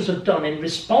politicians have done in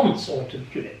response, or to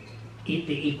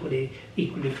the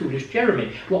equally foolish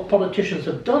Jeremy. What politicians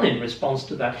have done in response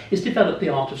to that is develop the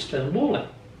art of stonewalling.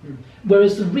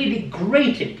 Whereas the really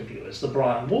great interviewers, the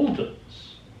Brian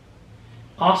Waldens,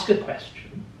 ask a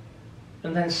question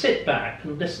and then sit back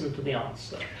and listen to the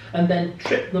answer and then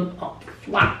trip them up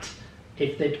flat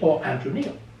or Andrew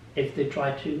Neil, if they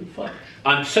try to fudge.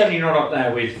 I'm certainly not up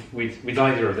there with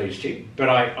either of those two, but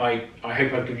I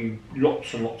hope I've given you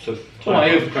lots and lots of time.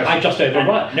 I just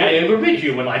overrid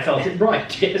you when I felt it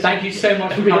right. Yes. Thank you so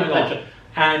much for coming on,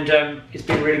 and it's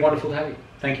been really wonderful to have you.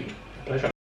 Thank you.